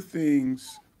 some of the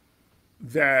things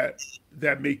that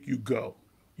make you go,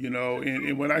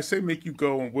 and when I say make you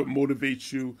go and what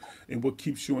motivates you and what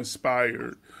keeps you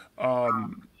inspired, I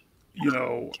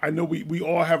know we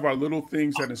all have our little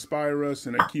things that inspire us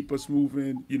and that keep us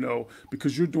moving,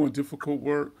 because you're doing difficult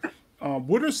work.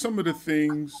 What are some of the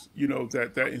things,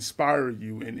 that inspire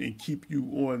you and keep you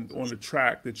on the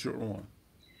track that you're on?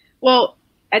 Well,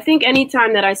 I think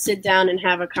anytime that I sit down and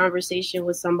have a conversation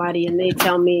with somebody and they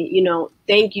tell me,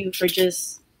 thank you for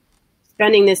just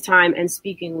spending this time and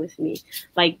speaking with me,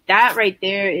 like that right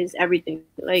there is everything.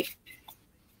 Like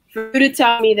for you to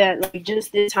tell me that like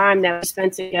just the time that we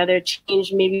spent together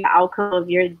changed maybe the outcome of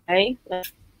your day, like,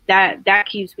 that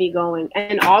keeps me going.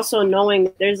 And also knowing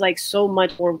that there's like so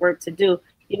much more work to do.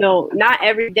 You know, not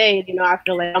every day, you know, I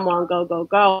feel like I'm on go, go,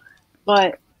 go.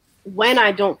 But when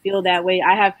I don't feel that way,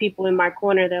 I have people in my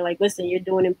corner. They're like, listen, you're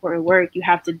doing important work. You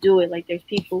have to do it. Like there's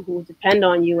people who depend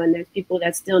on you, and there's people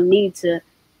that still need to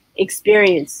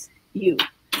experience you.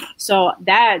 So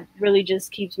that really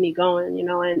just keeps me going, you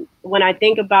know. And when I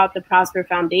think about the Prosper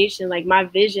Foundation, like my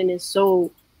vision is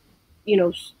so, you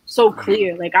know, so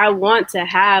clear. Like I want to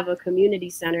have a community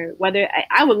center, whether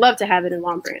I would love to have it in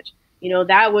Long Branch, you know,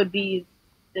 that would be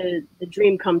the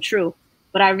dream come true.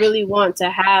 But I really want to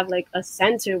have like a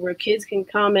center where kids can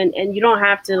come and you don't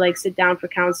have to like sit down for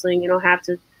counseling. You don't have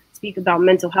to speak about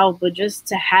mental health, but just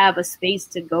to have a space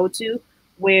to go to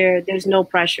where there's no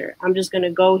pressure. I'm just going to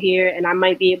go here and I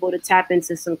might be able to tap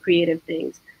into some creative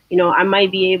things. You know, I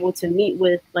might be able to meet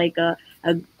with like a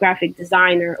graphic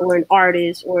designer or an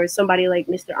artist or somebody like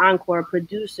Mr. Encore, a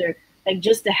producer, like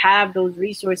just to have those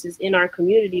resources in our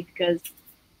community, because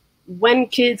when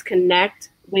kids connect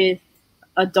with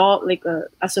adult, like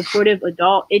a supportive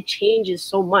adult, it changes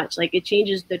so much. Like it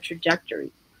changes the trajectory.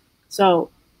 So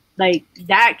like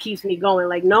that keeps me going.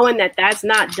 Like knowing that that's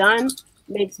not done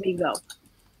makes me go.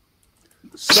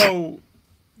 So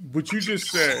what you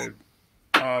just said,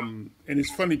 and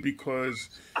it's funny because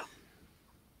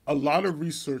a lot of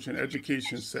research in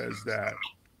education says that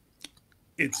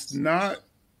it's not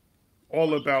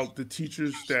all about the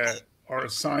teachers that are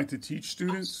assigned to teach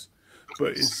students,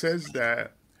 but it says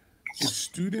that if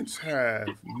students have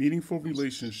meaningful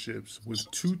relationships with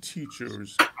two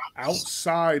teachers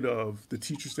outside of the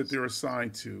teachers that they're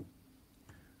assigned to,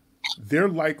 their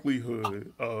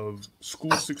likelihood of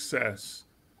school success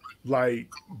like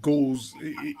goes,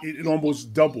 it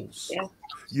almost doubles. Yeah.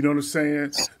 You know what I'm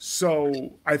saying?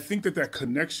 So I think that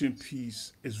connection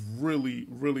piece is really,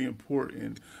 really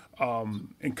important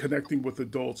in connecting with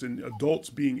adults and adults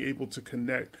being able to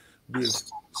connect with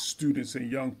students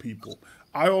and young people.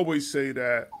 I always say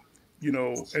that, you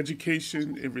know,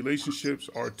 education and relationships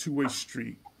are a two-way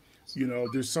street. You know,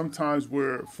 there's sometimes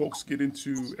where folks get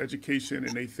into education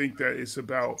and they think that it's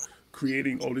about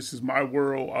creating, oh, this is my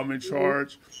world, I'm in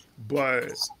charge.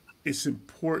 But it's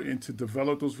important to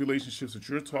develop those relationships that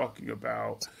you're talking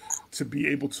about, to be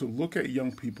able to look at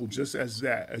young people just as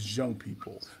that, as young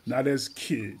people, not as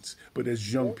kids, but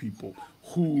as young people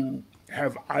who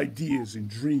have ideas and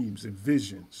dreams and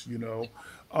visions, you know.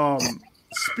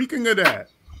 Speaking of that,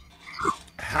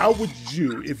 how would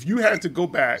you, if you had to go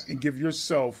back and give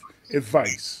yourself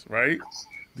advice, right?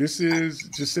 This is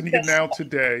Jessenia now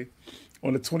today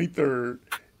on the 23rd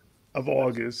of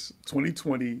August,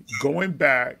 2020, going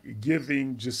back,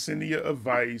 giving Jessenia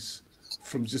advice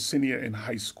from Jessenia in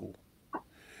high school.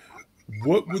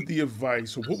 What would the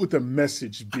advice or what would the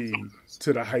message be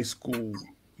to the high school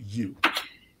you?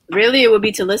 Really, it would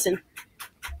be to listen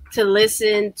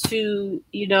to,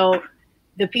 you know,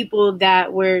 the people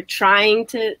that were trying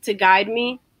to guide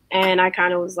me. And I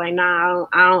kind of was like, nah,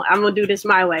 I'm going to do this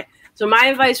my way. So my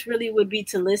advice really would be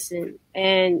to listen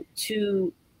and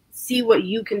to see what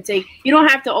you can take. You don't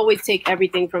have to always take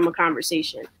everything from a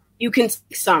conversation. You can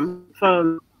take some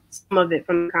of it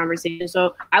from the conversation.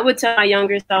 So I would tell my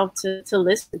younger self to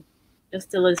listen,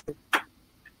 just to listen.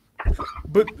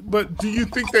 But do you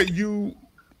think that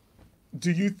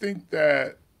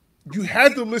you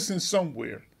had to listen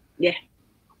somewhere? Yeah.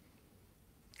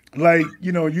 Like,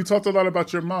 you know, you talked a lot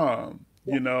about your mom,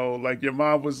 you know, like your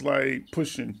mom was like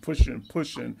pushing.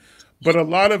 But a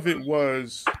lot of it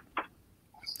was,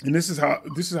 and this is how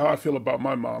I feel about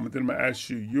my mom, and then I'm gonna ask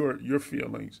you your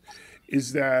feelings,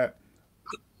 is that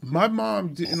my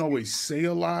mom didn't always say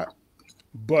a lot,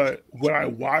 but what I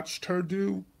watched her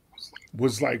do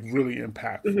was like really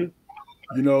impactful.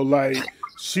 Mm-hmm. You know, like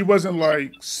she wasn't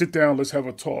like, sit down, let's have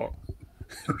a talk.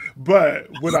 But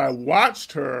what I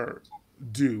watched her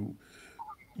do,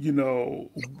 you know,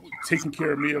 taking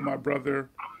care of me and my brother,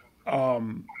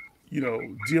 you know,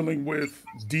 dealing with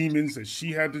demons that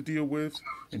she had to deal with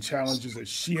and challenges that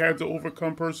she had to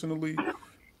overcome personally,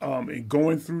 and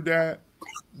going through that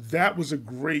was a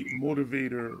great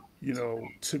motivator, you know,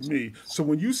 to me. So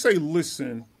when you say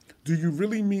listen, do you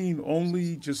really mean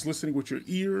only just listening with your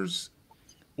ears?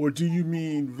 Or do you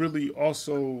mean really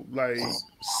also like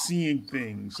seeing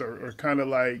things or kind of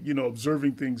like, you know,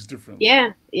 observing things differently?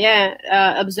 Yeah.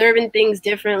 Observing things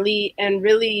differently and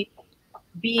really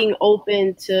being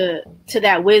open to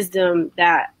that wisdom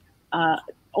that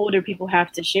older people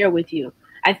have to share with you.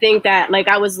 I think that like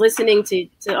I was listening to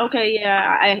okay,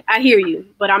 yeah, I hear you,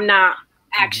 but I'm not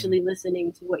actually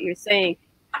listening to what you're saying.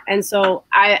 And so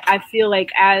I feel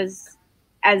like as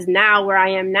now where I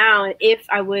am now, if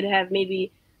I would have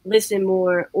maybe listened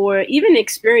more or even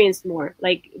experienced more,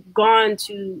 like gone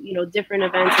to, you know, different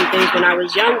events and things when I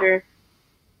was younger,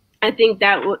 I think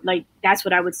that would, like, that's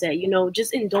what I would say, you know,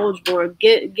 just indulge more,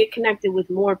 get connected with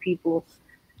more people,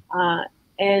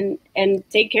 and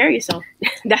take care of yourself.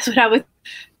 That's what I would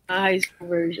high school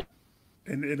version.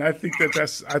 And I think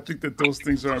I think that those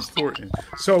things are important.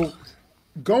 So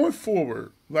going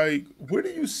forward, like, where do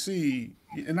you see?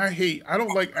 And I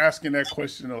don't like asking that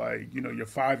question, like, you know, your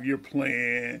 5 year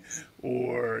plan,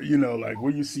 or, you know, like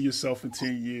where you see yourself in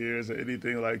 10 years or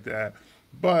anything like that.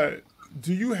 But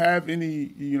do you have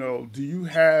any? You know, do you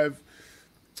have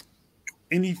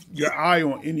your eye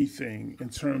on anything in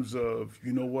terms of,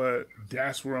 you know what,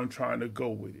 that's where I'm trying to go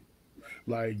with it.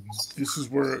 Like, this is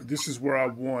where I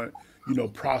want, you know,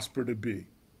 Prosper to be.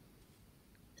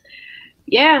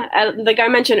 Yeah, like I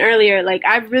mentioned earlier, like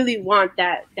I really want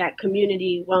that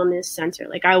community wellness center.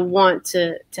 Like I want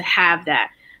to have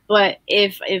that. But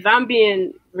if I'm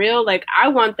being real, like I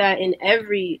want that in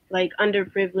every like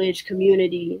underprivileged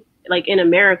community, like in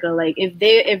America. Like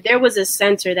if there was a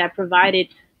center that provided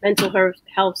mental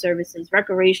health services,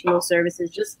 recreational services,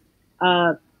 just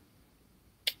uh,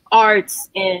 arts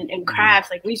and Mm-hmm.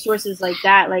 crafts, like resources like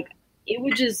that, like it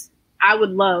would just, I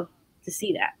would love to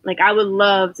see that. Like I would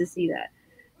love to see that.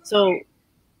 So,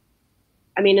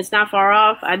 I mean, it's not far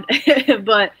off,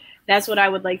 but that's what I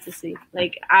would like to see.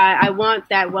 Like, I want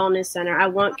that wellness center. I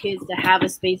want kids to have a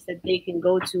space that they can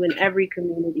go to in every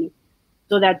community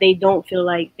so that they don't feel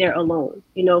like they're alone,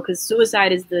 you know, because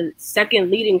suicide is the second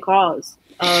leading cause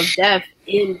of death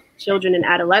in children and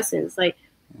adolescents. Like,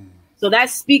 so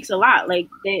that speaks a lot. Like,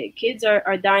 the kids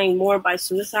are dying more by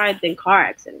suicide than car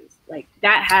accidents. Like,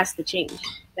 that has to change.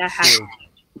 That has to True. change.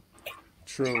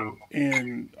 True.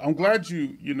 And I'm glad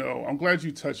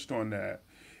you touched on that.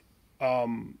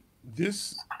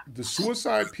 This the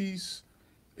suicide piece.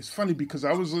 It's funny because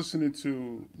I was listening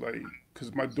to, like,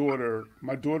 because my daughter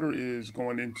is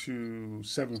going into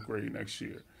seventh grade next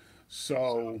year,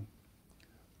 so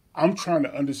I'm trying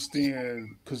to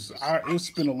understand, because it's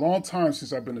been a long time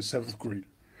since I've been a seventh grader.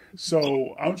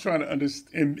 So I'm trying to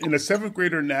understand. And a seventh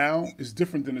grader now is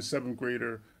different than a seventh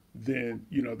grader than,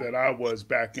 you know, that I was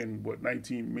back in, what,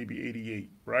 19, maybe 88,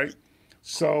 right?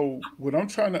 So what I'm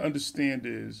trying to understand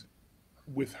is,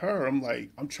 with her,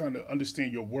 I'm trying to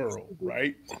understand your world,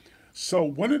 right? So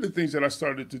one of the things that I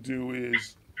started to do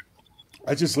is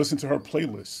I just listened to her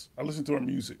playlists. I listened to her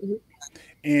music. Mhm.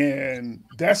 And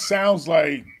that sounds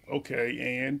like,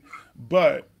 okay,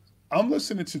 but I'm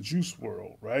listening to Juice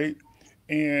World, right?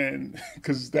 And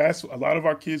because that's a lot of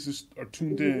our kids are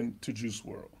tuned Mhm. in to Juice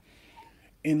World.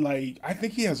 And, like, I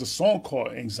think he has a song called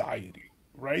Anxiety,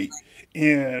 right?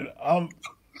 And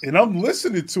I'm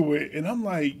listening to it, and I'm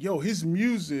like, yo, his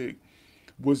music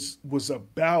was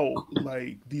about,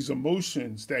 like, these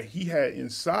emotions that he had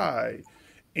inside,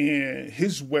 and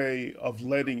his way of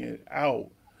letting it out.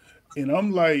 And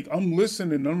I'm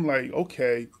listening, and I'm like,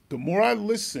 okay, the more I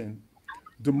listen,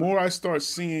 the more I start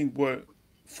seeing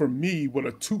for me, what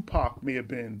a Tupac may have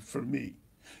been for me.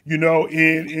 You know,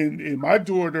 and my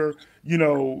daughter, you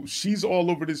know, she's all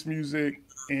over this music,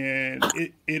 and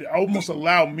it almost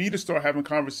allowed me to start having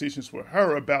conversations with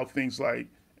her about things like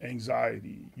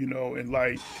anxiety, you know, and,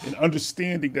 like, and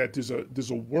understanding that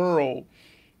there's a world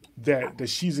that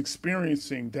she's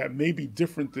experiencing that may be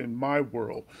different than my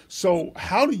world. So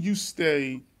how do you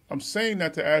stay? I'm saying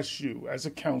that to ask you, as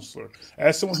a counselor,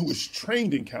 as someone who is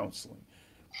trained in counseling,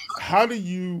 how do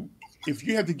you, if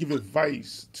you had to give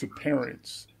advice to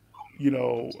parents, you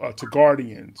know, to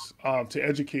guardians, to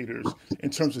educators, in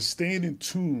terms of staying in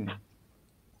tune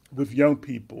with young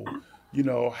people, you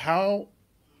know,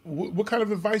 what kind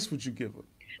of advice would you give them,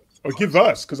 or give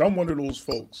us? Because I'm one of those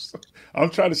folks. I'm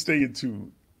trying to stay in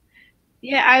tune.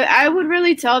 Yeah, I would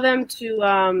really tell them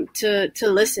to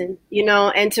listen, you know,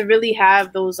 and to really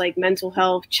have those like mental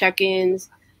health check-ins,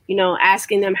 you know,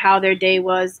 asking them how their day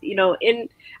was, you know. And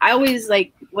I always,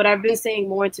 like, what I've been saying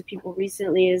more to people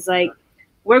recently is like,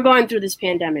 we're going through this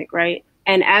pandemic, right?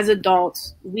 And as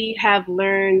adults, we have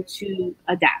learned to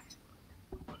adapt.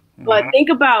 But Hmm. think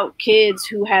about kids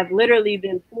who have literally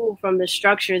been pulled from the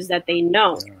structures that they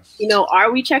know. You Yes. know,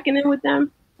 are we checking in with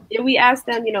them? Did we ask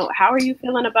them, you know, how are you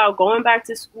feeling about going back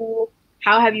to school?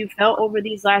 How have you felt over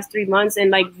these last 3 months?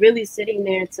 And like really sitting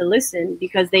there to listen,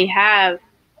 because they have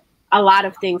a lot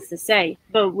of things to say.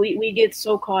 But we get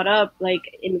so caught up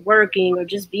like in working or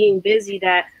just being busy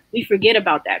that we forget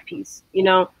about that piece. You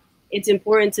know, it's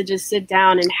important to just sit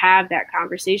down and have that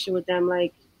conversation with them.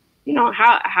 Like,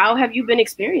 how have you been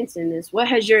experiencing this? What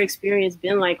has your experience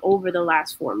been like over the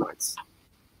last 4 months?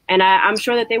 And I'm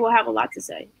sure that they will have a lot to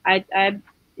say.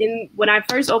 When I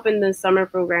first opened the summer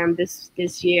program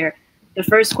this year, the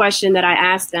first question that I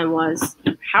asked them was,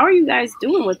 "How are you guys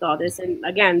doing with all this?" And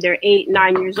again, they're 8,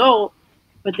 9 years old,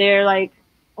 but they're like,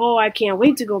 "Oh, I can't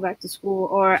wait to go back to school,"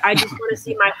 or "I just want to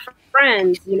see my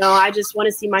friends. I just want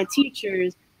to see my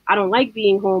teachers. I don't like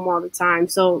being home all the time."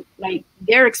 So like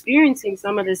they're experiencing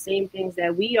some of the same things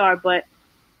that we are, but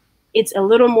it's a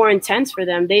little more intense for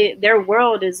them. Their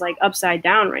world is like upside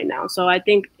down right now. So I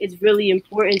think it's really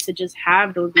important to just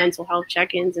have those mental health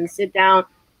check-ins and sit down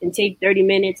and take 30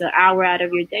 minutes, an hour out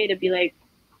of your day to be like,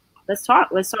 let's talk.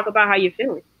 Let's talk about how you're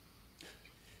feeling.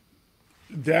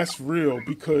 That's real,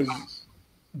 because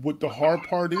what the hard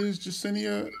part is,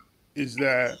 Jessenia, is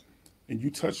that, and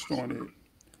you touched on it,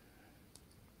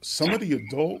 some of the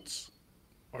adults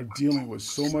are dealing with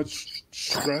so much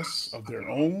stress of their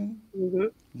own. Mm-hmm.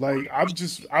 Like I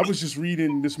was just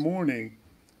reading this morning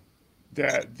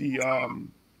that the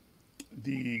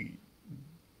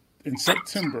in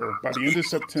September, by the end of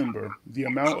September, the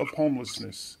amount of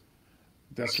homelessness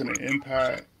that's going to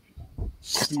impact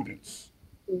students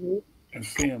Mm-hmm. and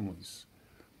families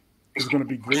is going to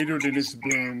be greater than it's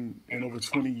been in over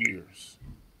 20 years,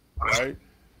 right?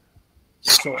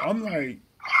 So I'm like,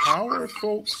 how are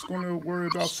folks going to worry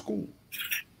about school?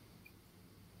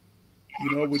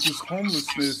 With this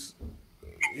homelessness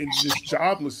and this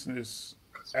joblessness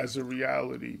as a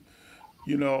reality,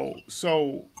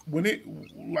 So when it,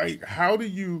 like, how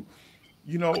do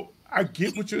I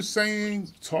get what you're saying,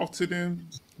 talk to them,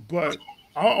 but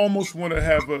I almost want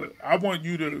to I want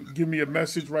you to give me a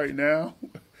message right now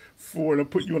to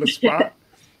put you on a spot,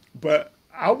 but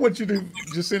I want you to,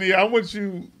 Jessenia, I want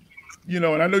you, and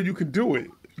I know you can do it,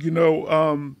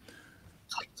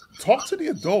 talk to the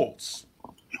adults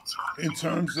in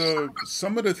terms of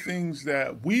some of the things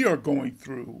that we are going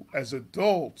through as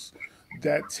adults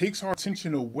that takes our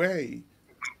attention away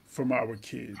from our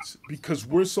kids because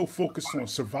we're so focused on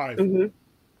survival. Mm-hmm.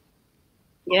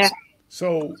 Yeah.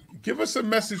 So give us a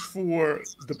message for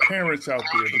the parents out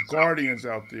there, the guardians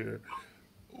out there.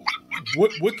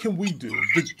 What can we do,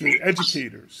 the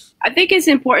educators? I think it's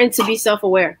important to be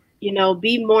self-aware.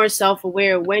 Be more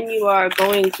self-aware when you are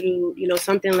going through,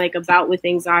 something like a bout with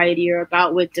anxiety or a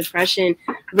bout with depression,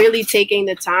 really taking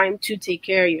the time to take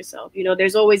care of yourself.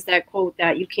 There's always that quote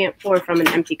that you can't pour from an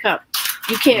empty cup.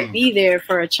 You can't be there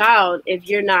for a child if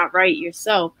you're not right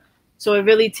yourself. So it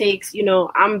really takes,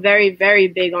 I'm very, very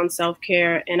big on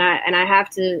self-care, and I have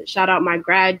to shout out my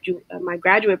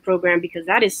graduate program because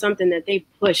that is something that they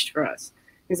pushed for us.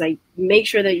 It's like, make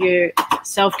sure that you're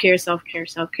self-care, self-care,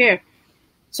 self-care.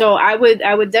 So I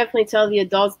would definitely tell the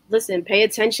adults, listen, pay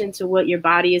attention to what your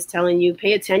body is telling you,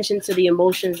 pay attention to the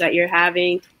emotions that you're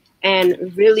having,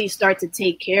 and really start to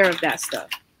take care of that stuff.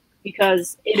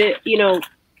 Because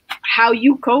how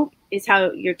you cope is how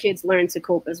your kids learn to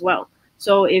cope as well.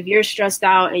 So if you're stressed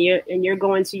out and you're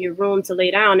going to your room to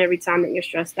lay down every time that you're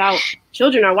stressed out,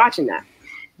 children are watching that.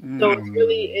 So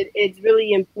it's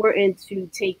really important to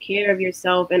take care of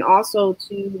yourself and also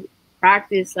to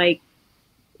practice like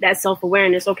that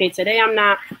self-awareness. Okay, today I'm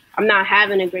not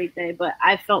having a great day, but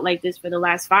I felt like this for the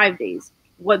last 5 days.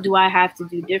 What do I have to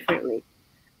do differently?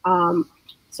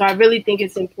 So I really think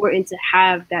it's important to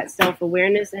have that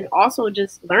self-awareness and also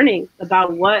just learning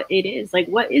about what it is, like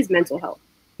what is mental health?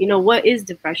 What is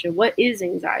depression? What is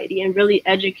anxiety? And really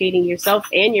educating yourself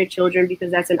and your children,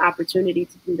 because that's an opportunity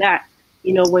to do that.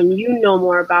 When you know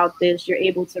more about this, you're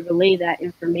able to relay that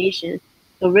information.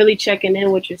 So really checking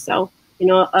in with yourself.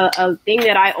 A thing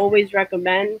that I always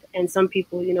recommend, and some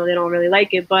people, they don't really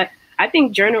like it, but I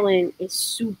think journaling is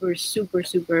super, super,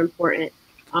 super important.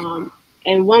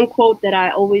 And one quote that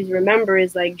I always remember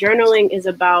is like, journaling is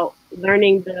about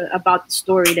learning about the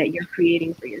story that you're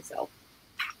creating for yourself.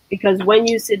 Because when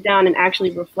you sit down and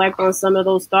actually reflect on some of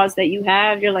those thoughts that you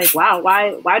have, you're like, wow,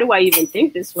 why do I even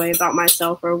think this way about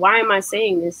myself? Or why am I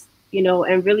saying this?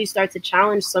 And really start to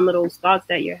challenge some of those thoughts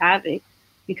that you're having.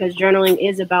 Because journaling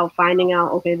is about finding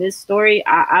out, okay, this story,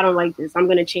 I don't like this. I'm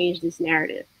going to change this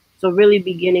narrative. So really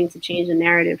beginning to change the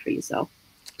narrative for yourself.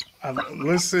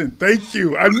 Listen, thank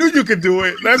you. I knew you could do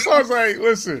it. That's why I was like,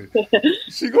 listen, go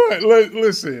ahead.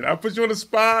 Listen, I put you on the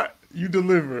spot. You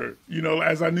delivered,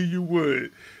 as I knew you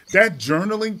would. That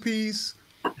journaling piece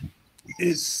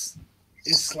it's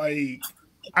like,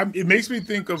 it makes me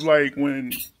think of like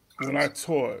when I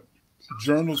taught,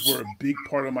 journals were a big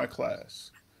part of my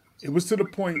class. It was to the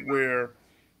point where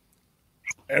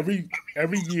every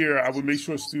year I would make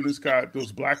sure students got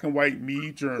those black and white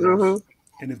me journals,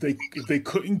 and if they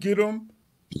couldn't get them,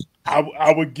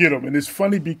 I would get them, and it's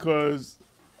funny because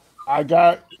I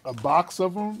got a box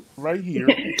of them right here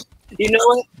You know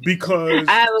what? I because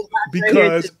have a box right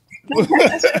here too.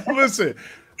 because listen,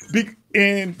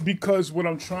 and because what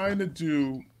I'm trying to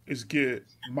do is get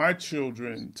my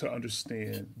children to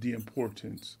understand the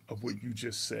importance of what you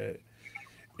just said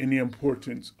and the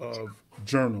importance of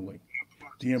journaling,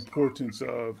 the importance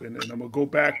of, and I'm gonna go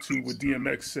back to what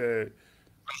DMX said,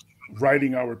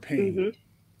 writing our pain. Hmm.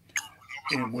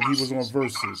 And when he was on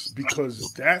Verses,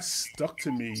 because that stuck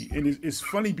to me. And it's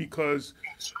funny because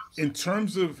in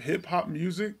terms of hip hop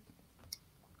music,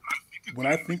 when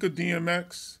I think of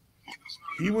DMX,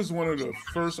 he was one of the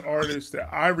first artists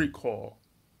that I recall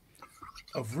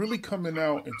of really coming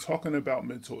out and talking about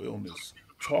mental illness,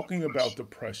 talking about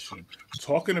depression,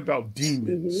 talking about Hmm.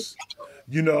 demons,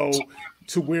 you know,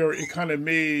 to where it kind of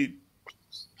made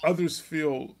others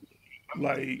feel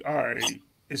like, all right,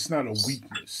 it's not a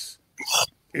weakness.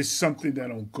 It's something that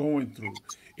I'm going through.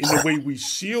 And the way we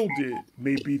shield it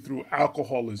may be through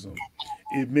alcoholism.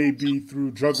 It may be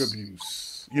through drug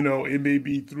abuse. You know, it may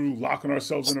be through locking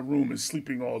ourselves in a room and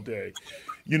sleeping all day.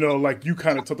 You know, like you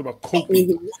kind of talked about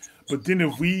coping. Hmm. But then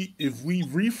if we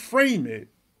reframe it,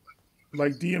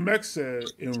 like DMX said,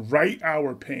 and write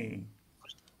our pain,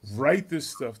 write this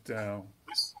stuff down.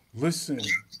 Listen,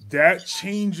 that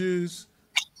changes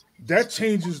that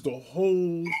changes the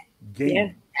whole Yeah.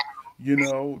 game. You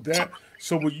know that.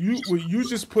 So what you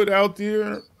just put out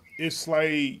there, it's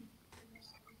like,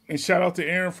 and shout out to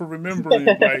Aaron for remembering,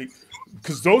 like,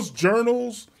 because those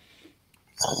journals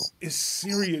is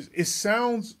serious. It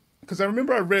sounds, because I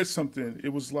remember I read something. It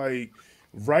was like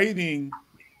writing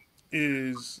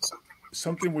is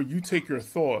something where you take your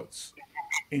thoughts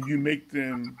and you make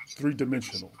them three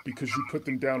dimensional because you put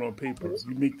them down on paper.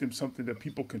 You make them something that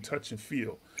people can touch and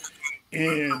feel.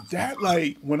 And that,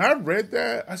 like, when I read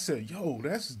that, I said, yo,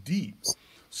 that's deep.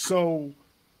 So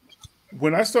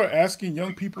when I start asking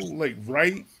young people, like,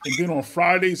 write, and then on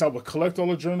Fridays, I would collect all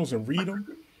the journals and read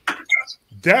them,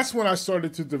 that's when I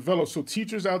started to develop. So,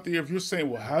 teachers out there, if you're saying,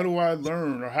 well, how do I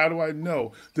learn or how do I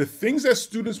know? The things that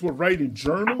students would write in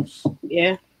journals,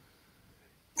 Yeah.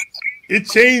 it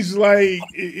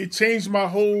changed my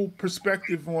whole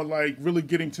perspective on like really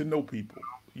getting to know people,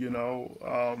 you know.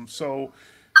 So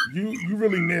you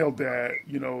really nailed that,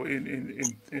 you know,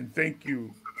 and thank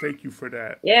you for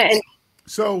that. Yeah. And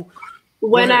So go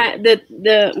when ahead.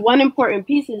 the one important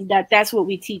piece is that that's what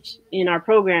we teach in our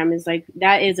program is like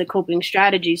that is a coping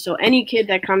strategy. So any kid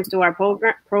that comes to our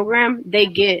program, they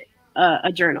get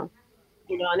a journal.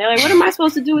 You know, and they're like, "What am I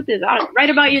supposed to do with this? Write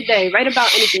about your day, write about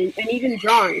anything, and even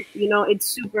drawing. You know, it's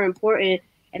super important,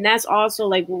 and that's also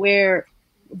like where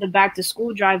the back to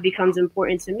school drive becomes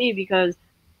important to me because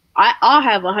I'll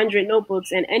have 100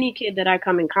 notebooks, and any kid that I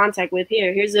come in contact with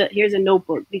here's a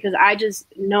notebook because I just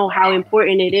know how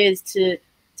important it is to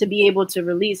be able to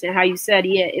release. And how you said,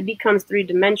 yeah, it becomes 3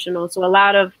 dimensional. So a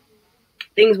lot of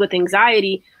things with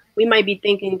anxiety, we might be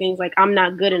thinking things like I'm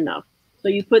not good enough. So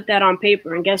you put that on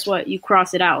paper, and guess what? You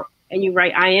cross it out, and you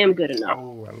write I am good enough,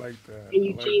 Oh, I like that. and I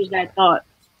you like change that. that thought.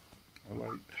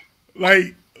 I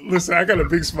like listen, I got a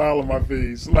big smile on my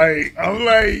face. Like I'm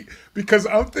like, because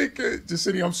I'm thinking,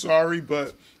 Jessenia, I'm sorry,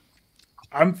 but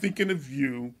I'm thinking of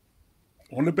you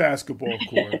on the basketball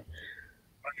court,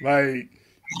 like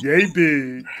yay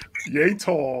big, yay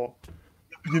tall,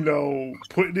 you know,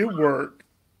 putting in work,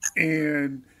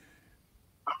 and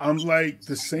I'm like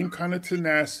the same kind of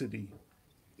tenacity,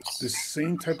 the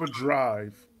same type of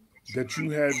drive that you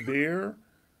had there,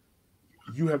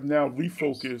 you have now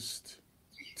refocused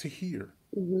to here.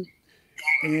 Hmm.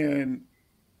 And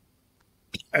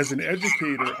as an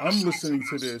educator, I'm listening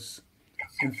to this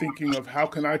and thinking of how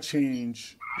can I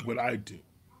change what I do?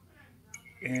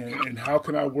 And how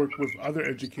can I work with other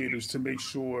educators to make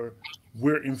sure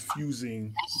we're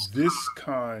infusing this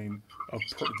kind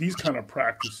these kind of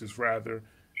practices rather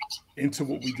into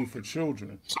what we do for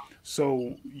children.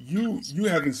 So you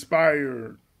have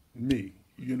inspired me,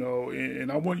 you know,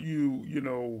 and I want you, you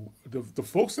know, the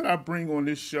folks that I bring on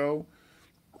this show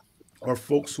are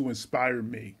folks who inspire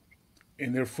me,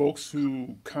 and they're folks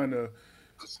who kind of,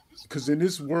 because in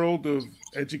this world of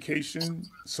education,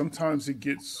 sometimes it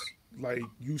gets like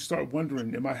you start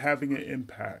wondering, am I having an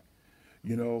impact?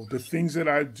 You know, the things that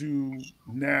I do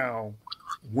now,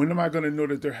 when am I going to know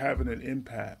that they're having an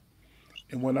impact?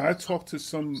 And when I talk to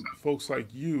some folks like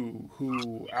you,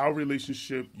 who our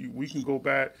relationship, we can go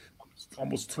back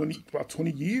almost about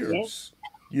 20 Yeah. years,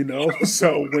 you know?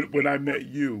 So when I met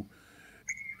you,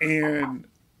 and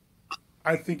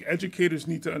I think educators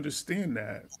need to understand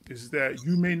that is that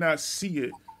you may not see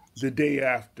it the day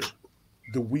after,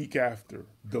 the week after,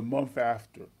 the month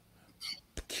after.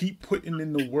 keep putting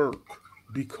in the work,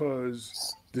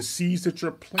 because the seeds that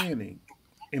you're planting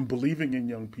and believing in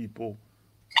young people,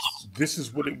 this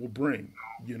is what it will bring,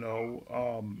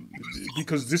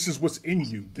 because this is what's in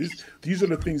you. These are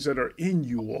the things that are in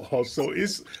you all. So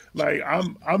it's like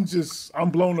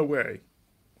I'm blown away,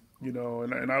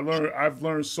 and I've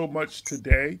learned so much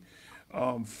today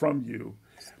from you.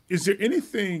 Is there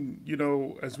anything,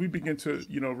 as we begin to,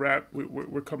 wrap,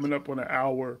 we're coming up on an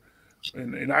hour,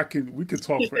 and we could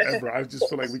talk forever. I just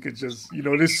feel like we could just,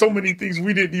 there's so many things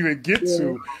we didn't even get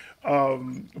to.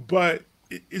 But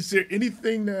is there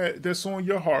anything that's on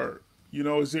your heart?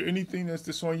 Is there anything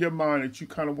that's on your mind that you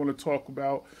kind of want to talk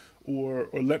about, or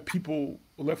let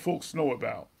folks know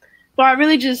about? Well, I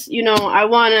really just, I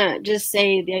want to just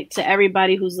say that to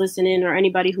everybody who's listening, or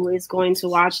anybody who is going to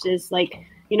watch this, like,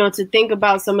 to think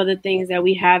about some of the things that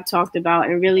we have talked about,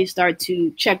 and really start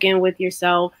to check in with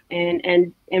yourself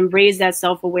and raise that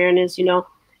self-awareness,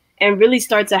 and really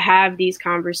start to have these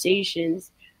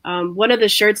conversations. One of the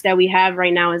shirts that we have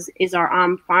right now is our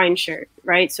I'm Fine shirt,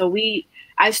 right? So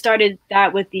I started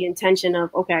that with the intention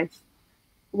of, okay,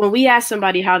 when we ask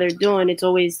somebody how they're doing, it's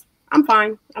always, I'm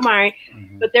fine, I'm all right.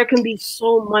 Mm-hmm. But there can be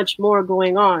so much more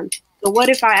going on. So what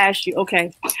if I asked you,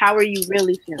 okay, how are you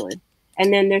really feeling?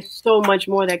 And then there's so much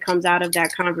more that comes out of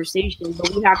that conversation,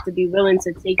 but we have to be willing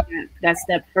to take that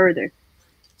step further.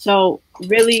 So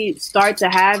really start to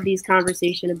have these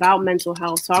conversations about mental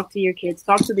health. Talk to your kids,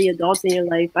 talk to the adults in your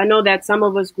life. I know that some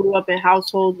of us grew up in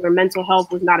households where mental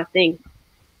health was not a thing,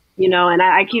 and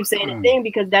I keep saying a thing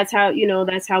because that's how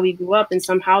we grew up. In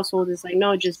some households, it's like,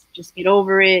 no, just get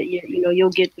over it. You'll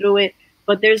get through it.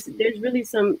 But there's really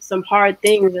some hard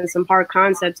things and some hard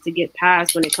concepts to get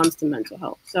past when it comes to mental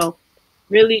health. So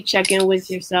really check in with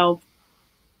yourself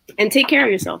and take care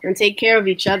of yourself and take care of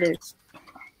each other.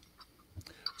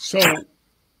 So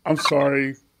I'm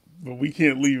sorry, but we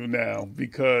can't leave now,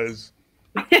 because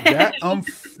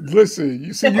listen,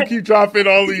 you see, you keep dropping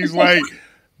all these,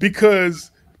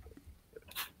 because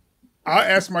I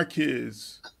ask my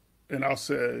kids and I'll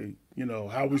say,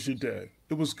 how was your day?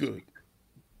 It was good.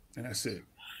 And that's it.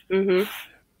 Mm-hmm.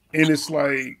 And it's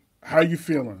like, how you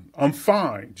feeling? I'm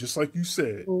fine, just like you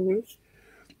said. Mm-hmm.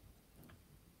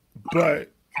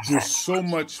 But there's so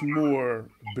much more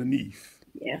beneath.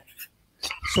 Yeah.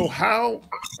 So I'm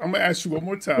going to ask you one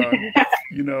more time,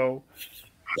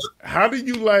 how do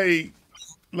you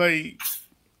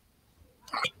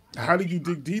how do you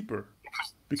dig deeper?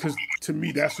 Because to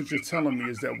me, that's what you're telling me,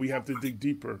 is that we have to dig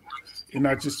deeper and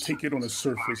not just take it on the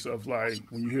surface of, like,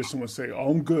 when you hear someone say,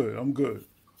 oh, I'm good.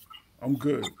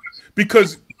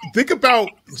 Because think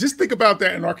about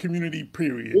that in our community,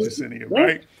 period, Jessenia,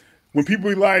 right? When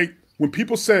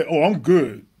people say, oh, I'm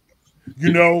good,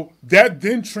 that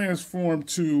then transformed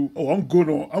to, oh, I'm good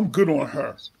on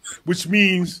her, which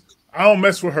means I don't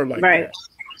mess with her like that.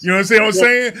 You know what I'm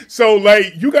saying? So,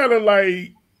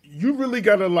 you really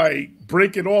gotta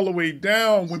break it all the way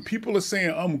down. When people are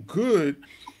saying I'm good,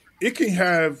 it can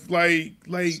have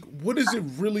what does it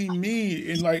really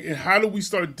mean? And how do we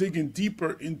start digging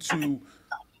deeper into,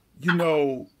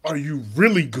 are you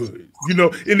really good?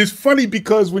 And it's funny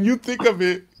because when you think of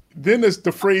it, then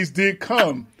the phrase did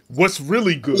come, what's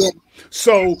really good? Yeah.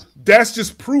 So that's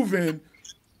just proven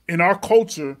in our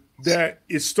culture that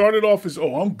it started off as,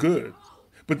 oh, I'm good.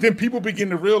 But then people begin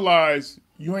to realize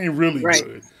you ain't really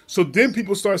good. So then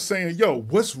people start saying, yo,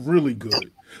 what's really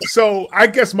good? So I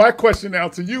guess my question now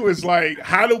to you is,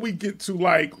 how do we get to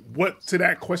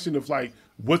that question of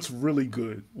what's really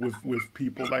good with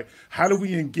people? How do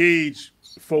we engage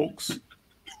folks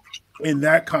in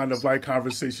that kind of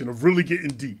conversation of really getting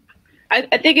deep?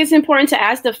 I think it's important to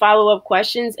ask the follow-up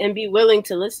questions and be willing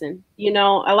to listen. A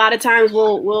lot of times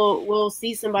we'll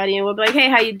see somebody and we'll be like, hey,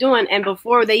 how you doing? And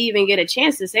before they even get a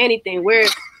chance to say anything, we're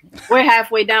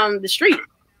halfway down the street.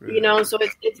 So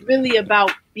it's really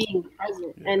about being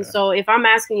present. Yeah. And so if I'm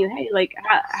asking you, hey,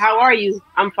 how are you?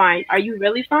 I'm fine. Are you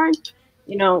really fine?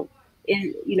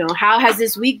 How has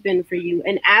this week been for you?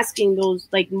 And asking those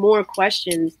more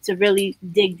questions to really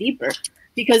dig deeper.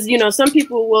 Because, some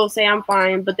people will say I'm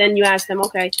fine, but then you ask them,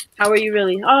 okay, how are you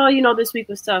really? Oh, this week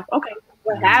was tough. Okay,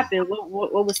 what happened?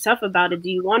 What was tough about it?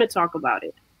 Do you want to talk about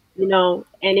it? And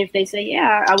if they say,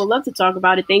 yeah, I would love to talk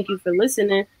about it. Thank you for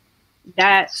listening.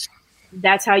 That's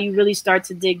how you really start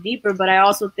to dig deeper. But I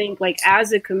also think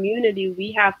as a community,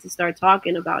 we have to start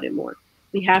talking about it more.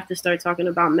 We have to start talking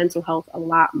about mental health a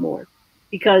lot more,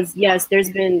 because yes, there's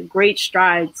been great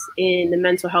strides in the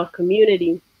mental health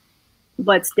community,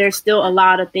 but there's still a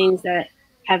lot of things that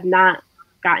have not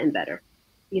gotten better.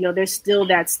 There's still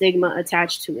that stigma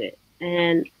attached to it.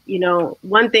 And,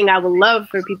 one thing I would love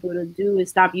for people to do is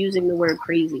stop using the word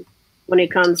crazy when it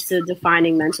comes to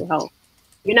defining mental health.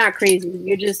 You're not crazy.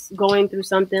 You're just going through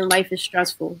something. Life is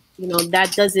stressful.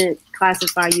 That doesn't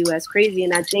classify you as crazy.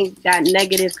 And I think that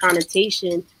negative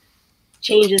connotation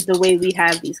changes the way we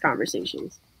have these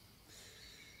conversations.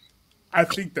 I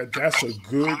think that's a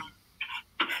good,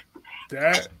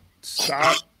 that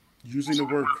stop using the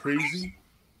word crazy.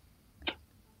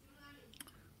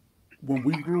 When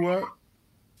we grew up,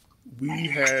 we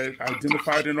had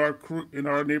identified in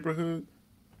our neighborhood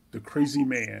the crazy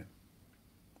man,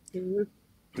 Mm-hmm.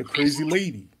 the crazy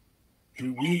lady.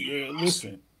 We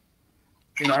listen,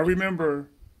 and I remember,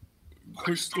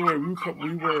 quick story.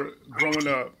 We were growing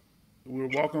up. We were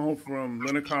walking home from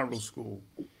Leonard Conroe School,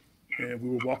 and we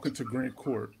were walking to Grant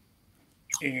Court,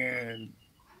 and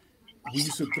we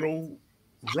used to throw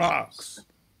rocks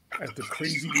at the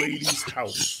crazy lady's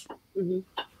house. Mm-hmm.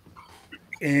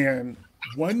 And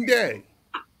one day,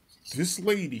 this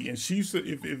lady, and she used to,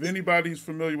 if anybody's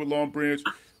familiar with Long Branch,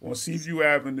 on Seaview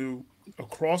Avenue,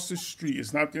 across the street,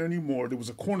 it's not there anymore. There was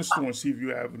a corner store on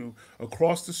Seaview Avenue.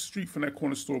 Across the street from that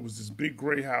corner store was this big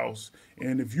gray house.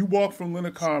 And if you walked from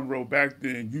Leonard Conroe back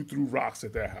then, you threw rocks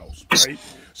at that house, right?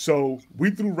 So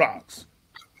we threw rocks.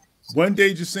 One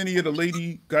day, Jessenia, the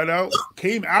lady,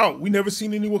 came out. We never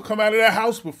seen anyone come out of that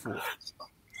house before.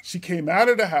 She came out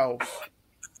of the house,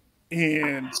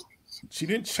 and she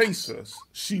didn't chase us.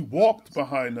 She walked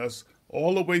behind us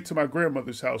all the way to my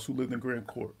grandmother's house, who lived in Grand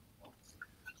Court.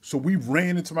 So we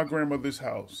ran into my grandmother's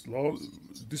house.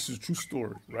 This is a true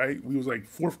story, right? We was like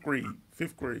 4th grade,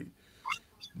 5th grade.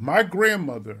 My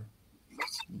grandmother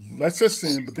lets us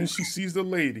in, but then she sees the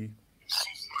lady,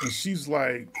 and she's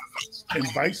like,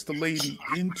 invites the lady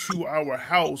into our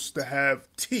house to have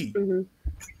tea. Mm-hmm.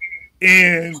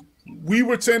 And we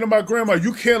were saying to my grandma,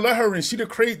 you can't let her in.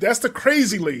 That's the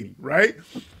crazy lady, right?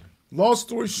 Long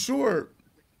story short,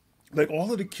 like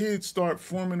all of the kids start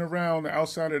forming around the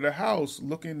outside of the house,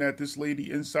 looking at this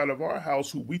lady inside of our house,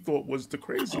 who we thought was the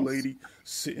crazy lady,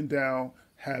 sitting down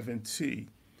having tea.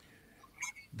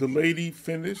 The lady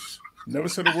finished, never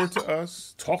said a word to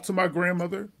us, talked to my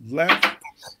grandmother, left.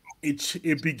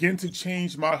 It began to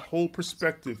change my whole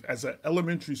perspective as an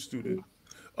elementary student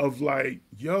of like,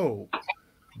 yo,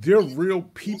 they're real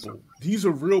people. These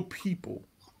are real people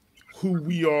who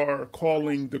we are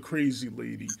calling the crazy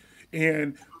lady.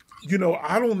 And,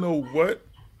 I don't know what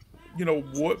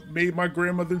made my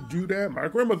grandmother do that. My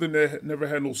grandmother never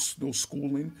had no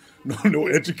schooling, no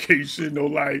education, no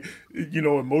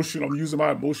emotional. I'm using my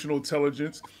emotional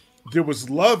intelligence. There was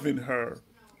love in her,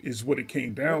 is what it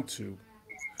came down to.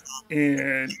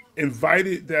 And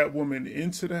invited that woman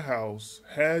into the house,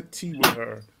 had tea with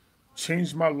her,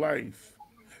 changed my life,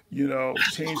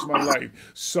 changed my life.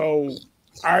 So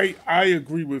I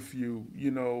agree with you,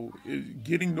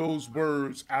 getting those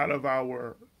words out of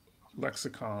our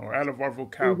lexicon or out of our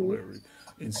vocabulary,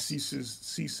 mm-hmm. and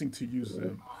ceasing to use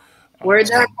them.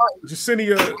 Words are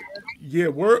Jessenia,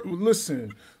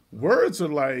 listen, words are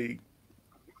like,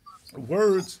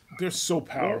 they're so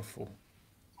powerful.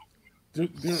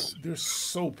 They're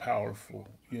so powerful,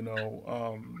 in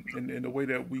the way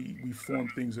that we form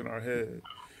things in our head.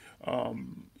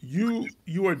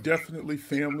 You are definitely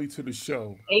family to the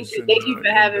show. Thank you for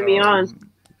having me on.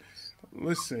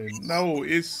 Listen, no,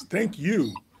 thank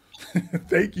you.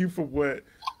 Thank you for what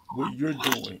you're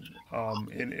doing.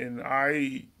 And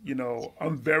I,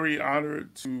 I'm very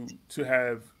honored to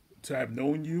have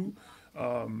known you.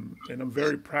 And I'm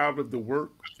very proud of the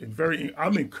work, and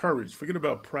I'm encouraged. Forget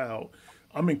about proud.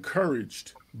 I'm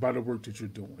encouraged by the work that you're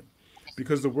doing,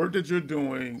 because the work that you're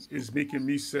doing is making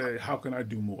me say, how can I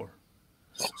do more?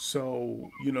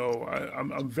 So,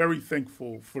 I'm very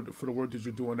thankful for the work that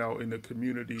you're doing out in the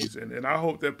communities. And I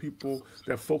hope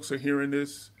that folks are hearing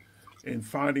this and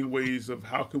finding ways of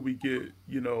how can we get,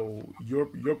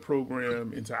 your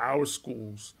program into our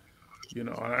schools. And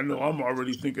I know I'm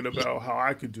already thinking about how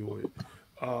I could do it,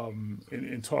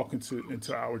 and talking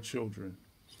into our children.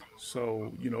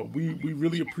 So, we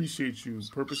really appreciate you.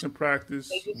 Purpose and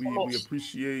Practice. We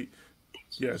appreciate,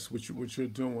 yes, what you're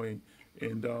doing,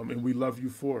 and we love you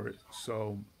for it.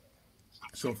 So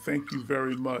thank you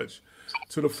very much.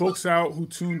 To the folks out who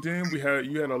tuned in, you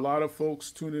had a lot of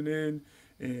folks tuning in,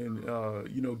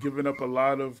 and giving up a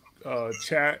lot of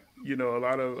chat, a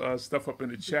lot of stuff up in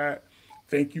the chat.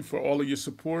 Thank you for all of your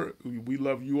support. We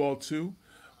love you all too.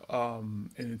 And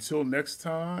until next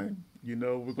time, we're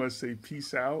going to say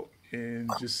peace out. And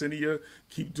Jessenia,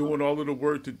 keep doing all of the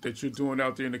work that you're doing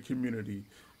out there in the community,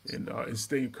 and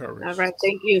stay encouraged. All right.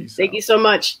 Thank you. Thank you so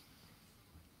much.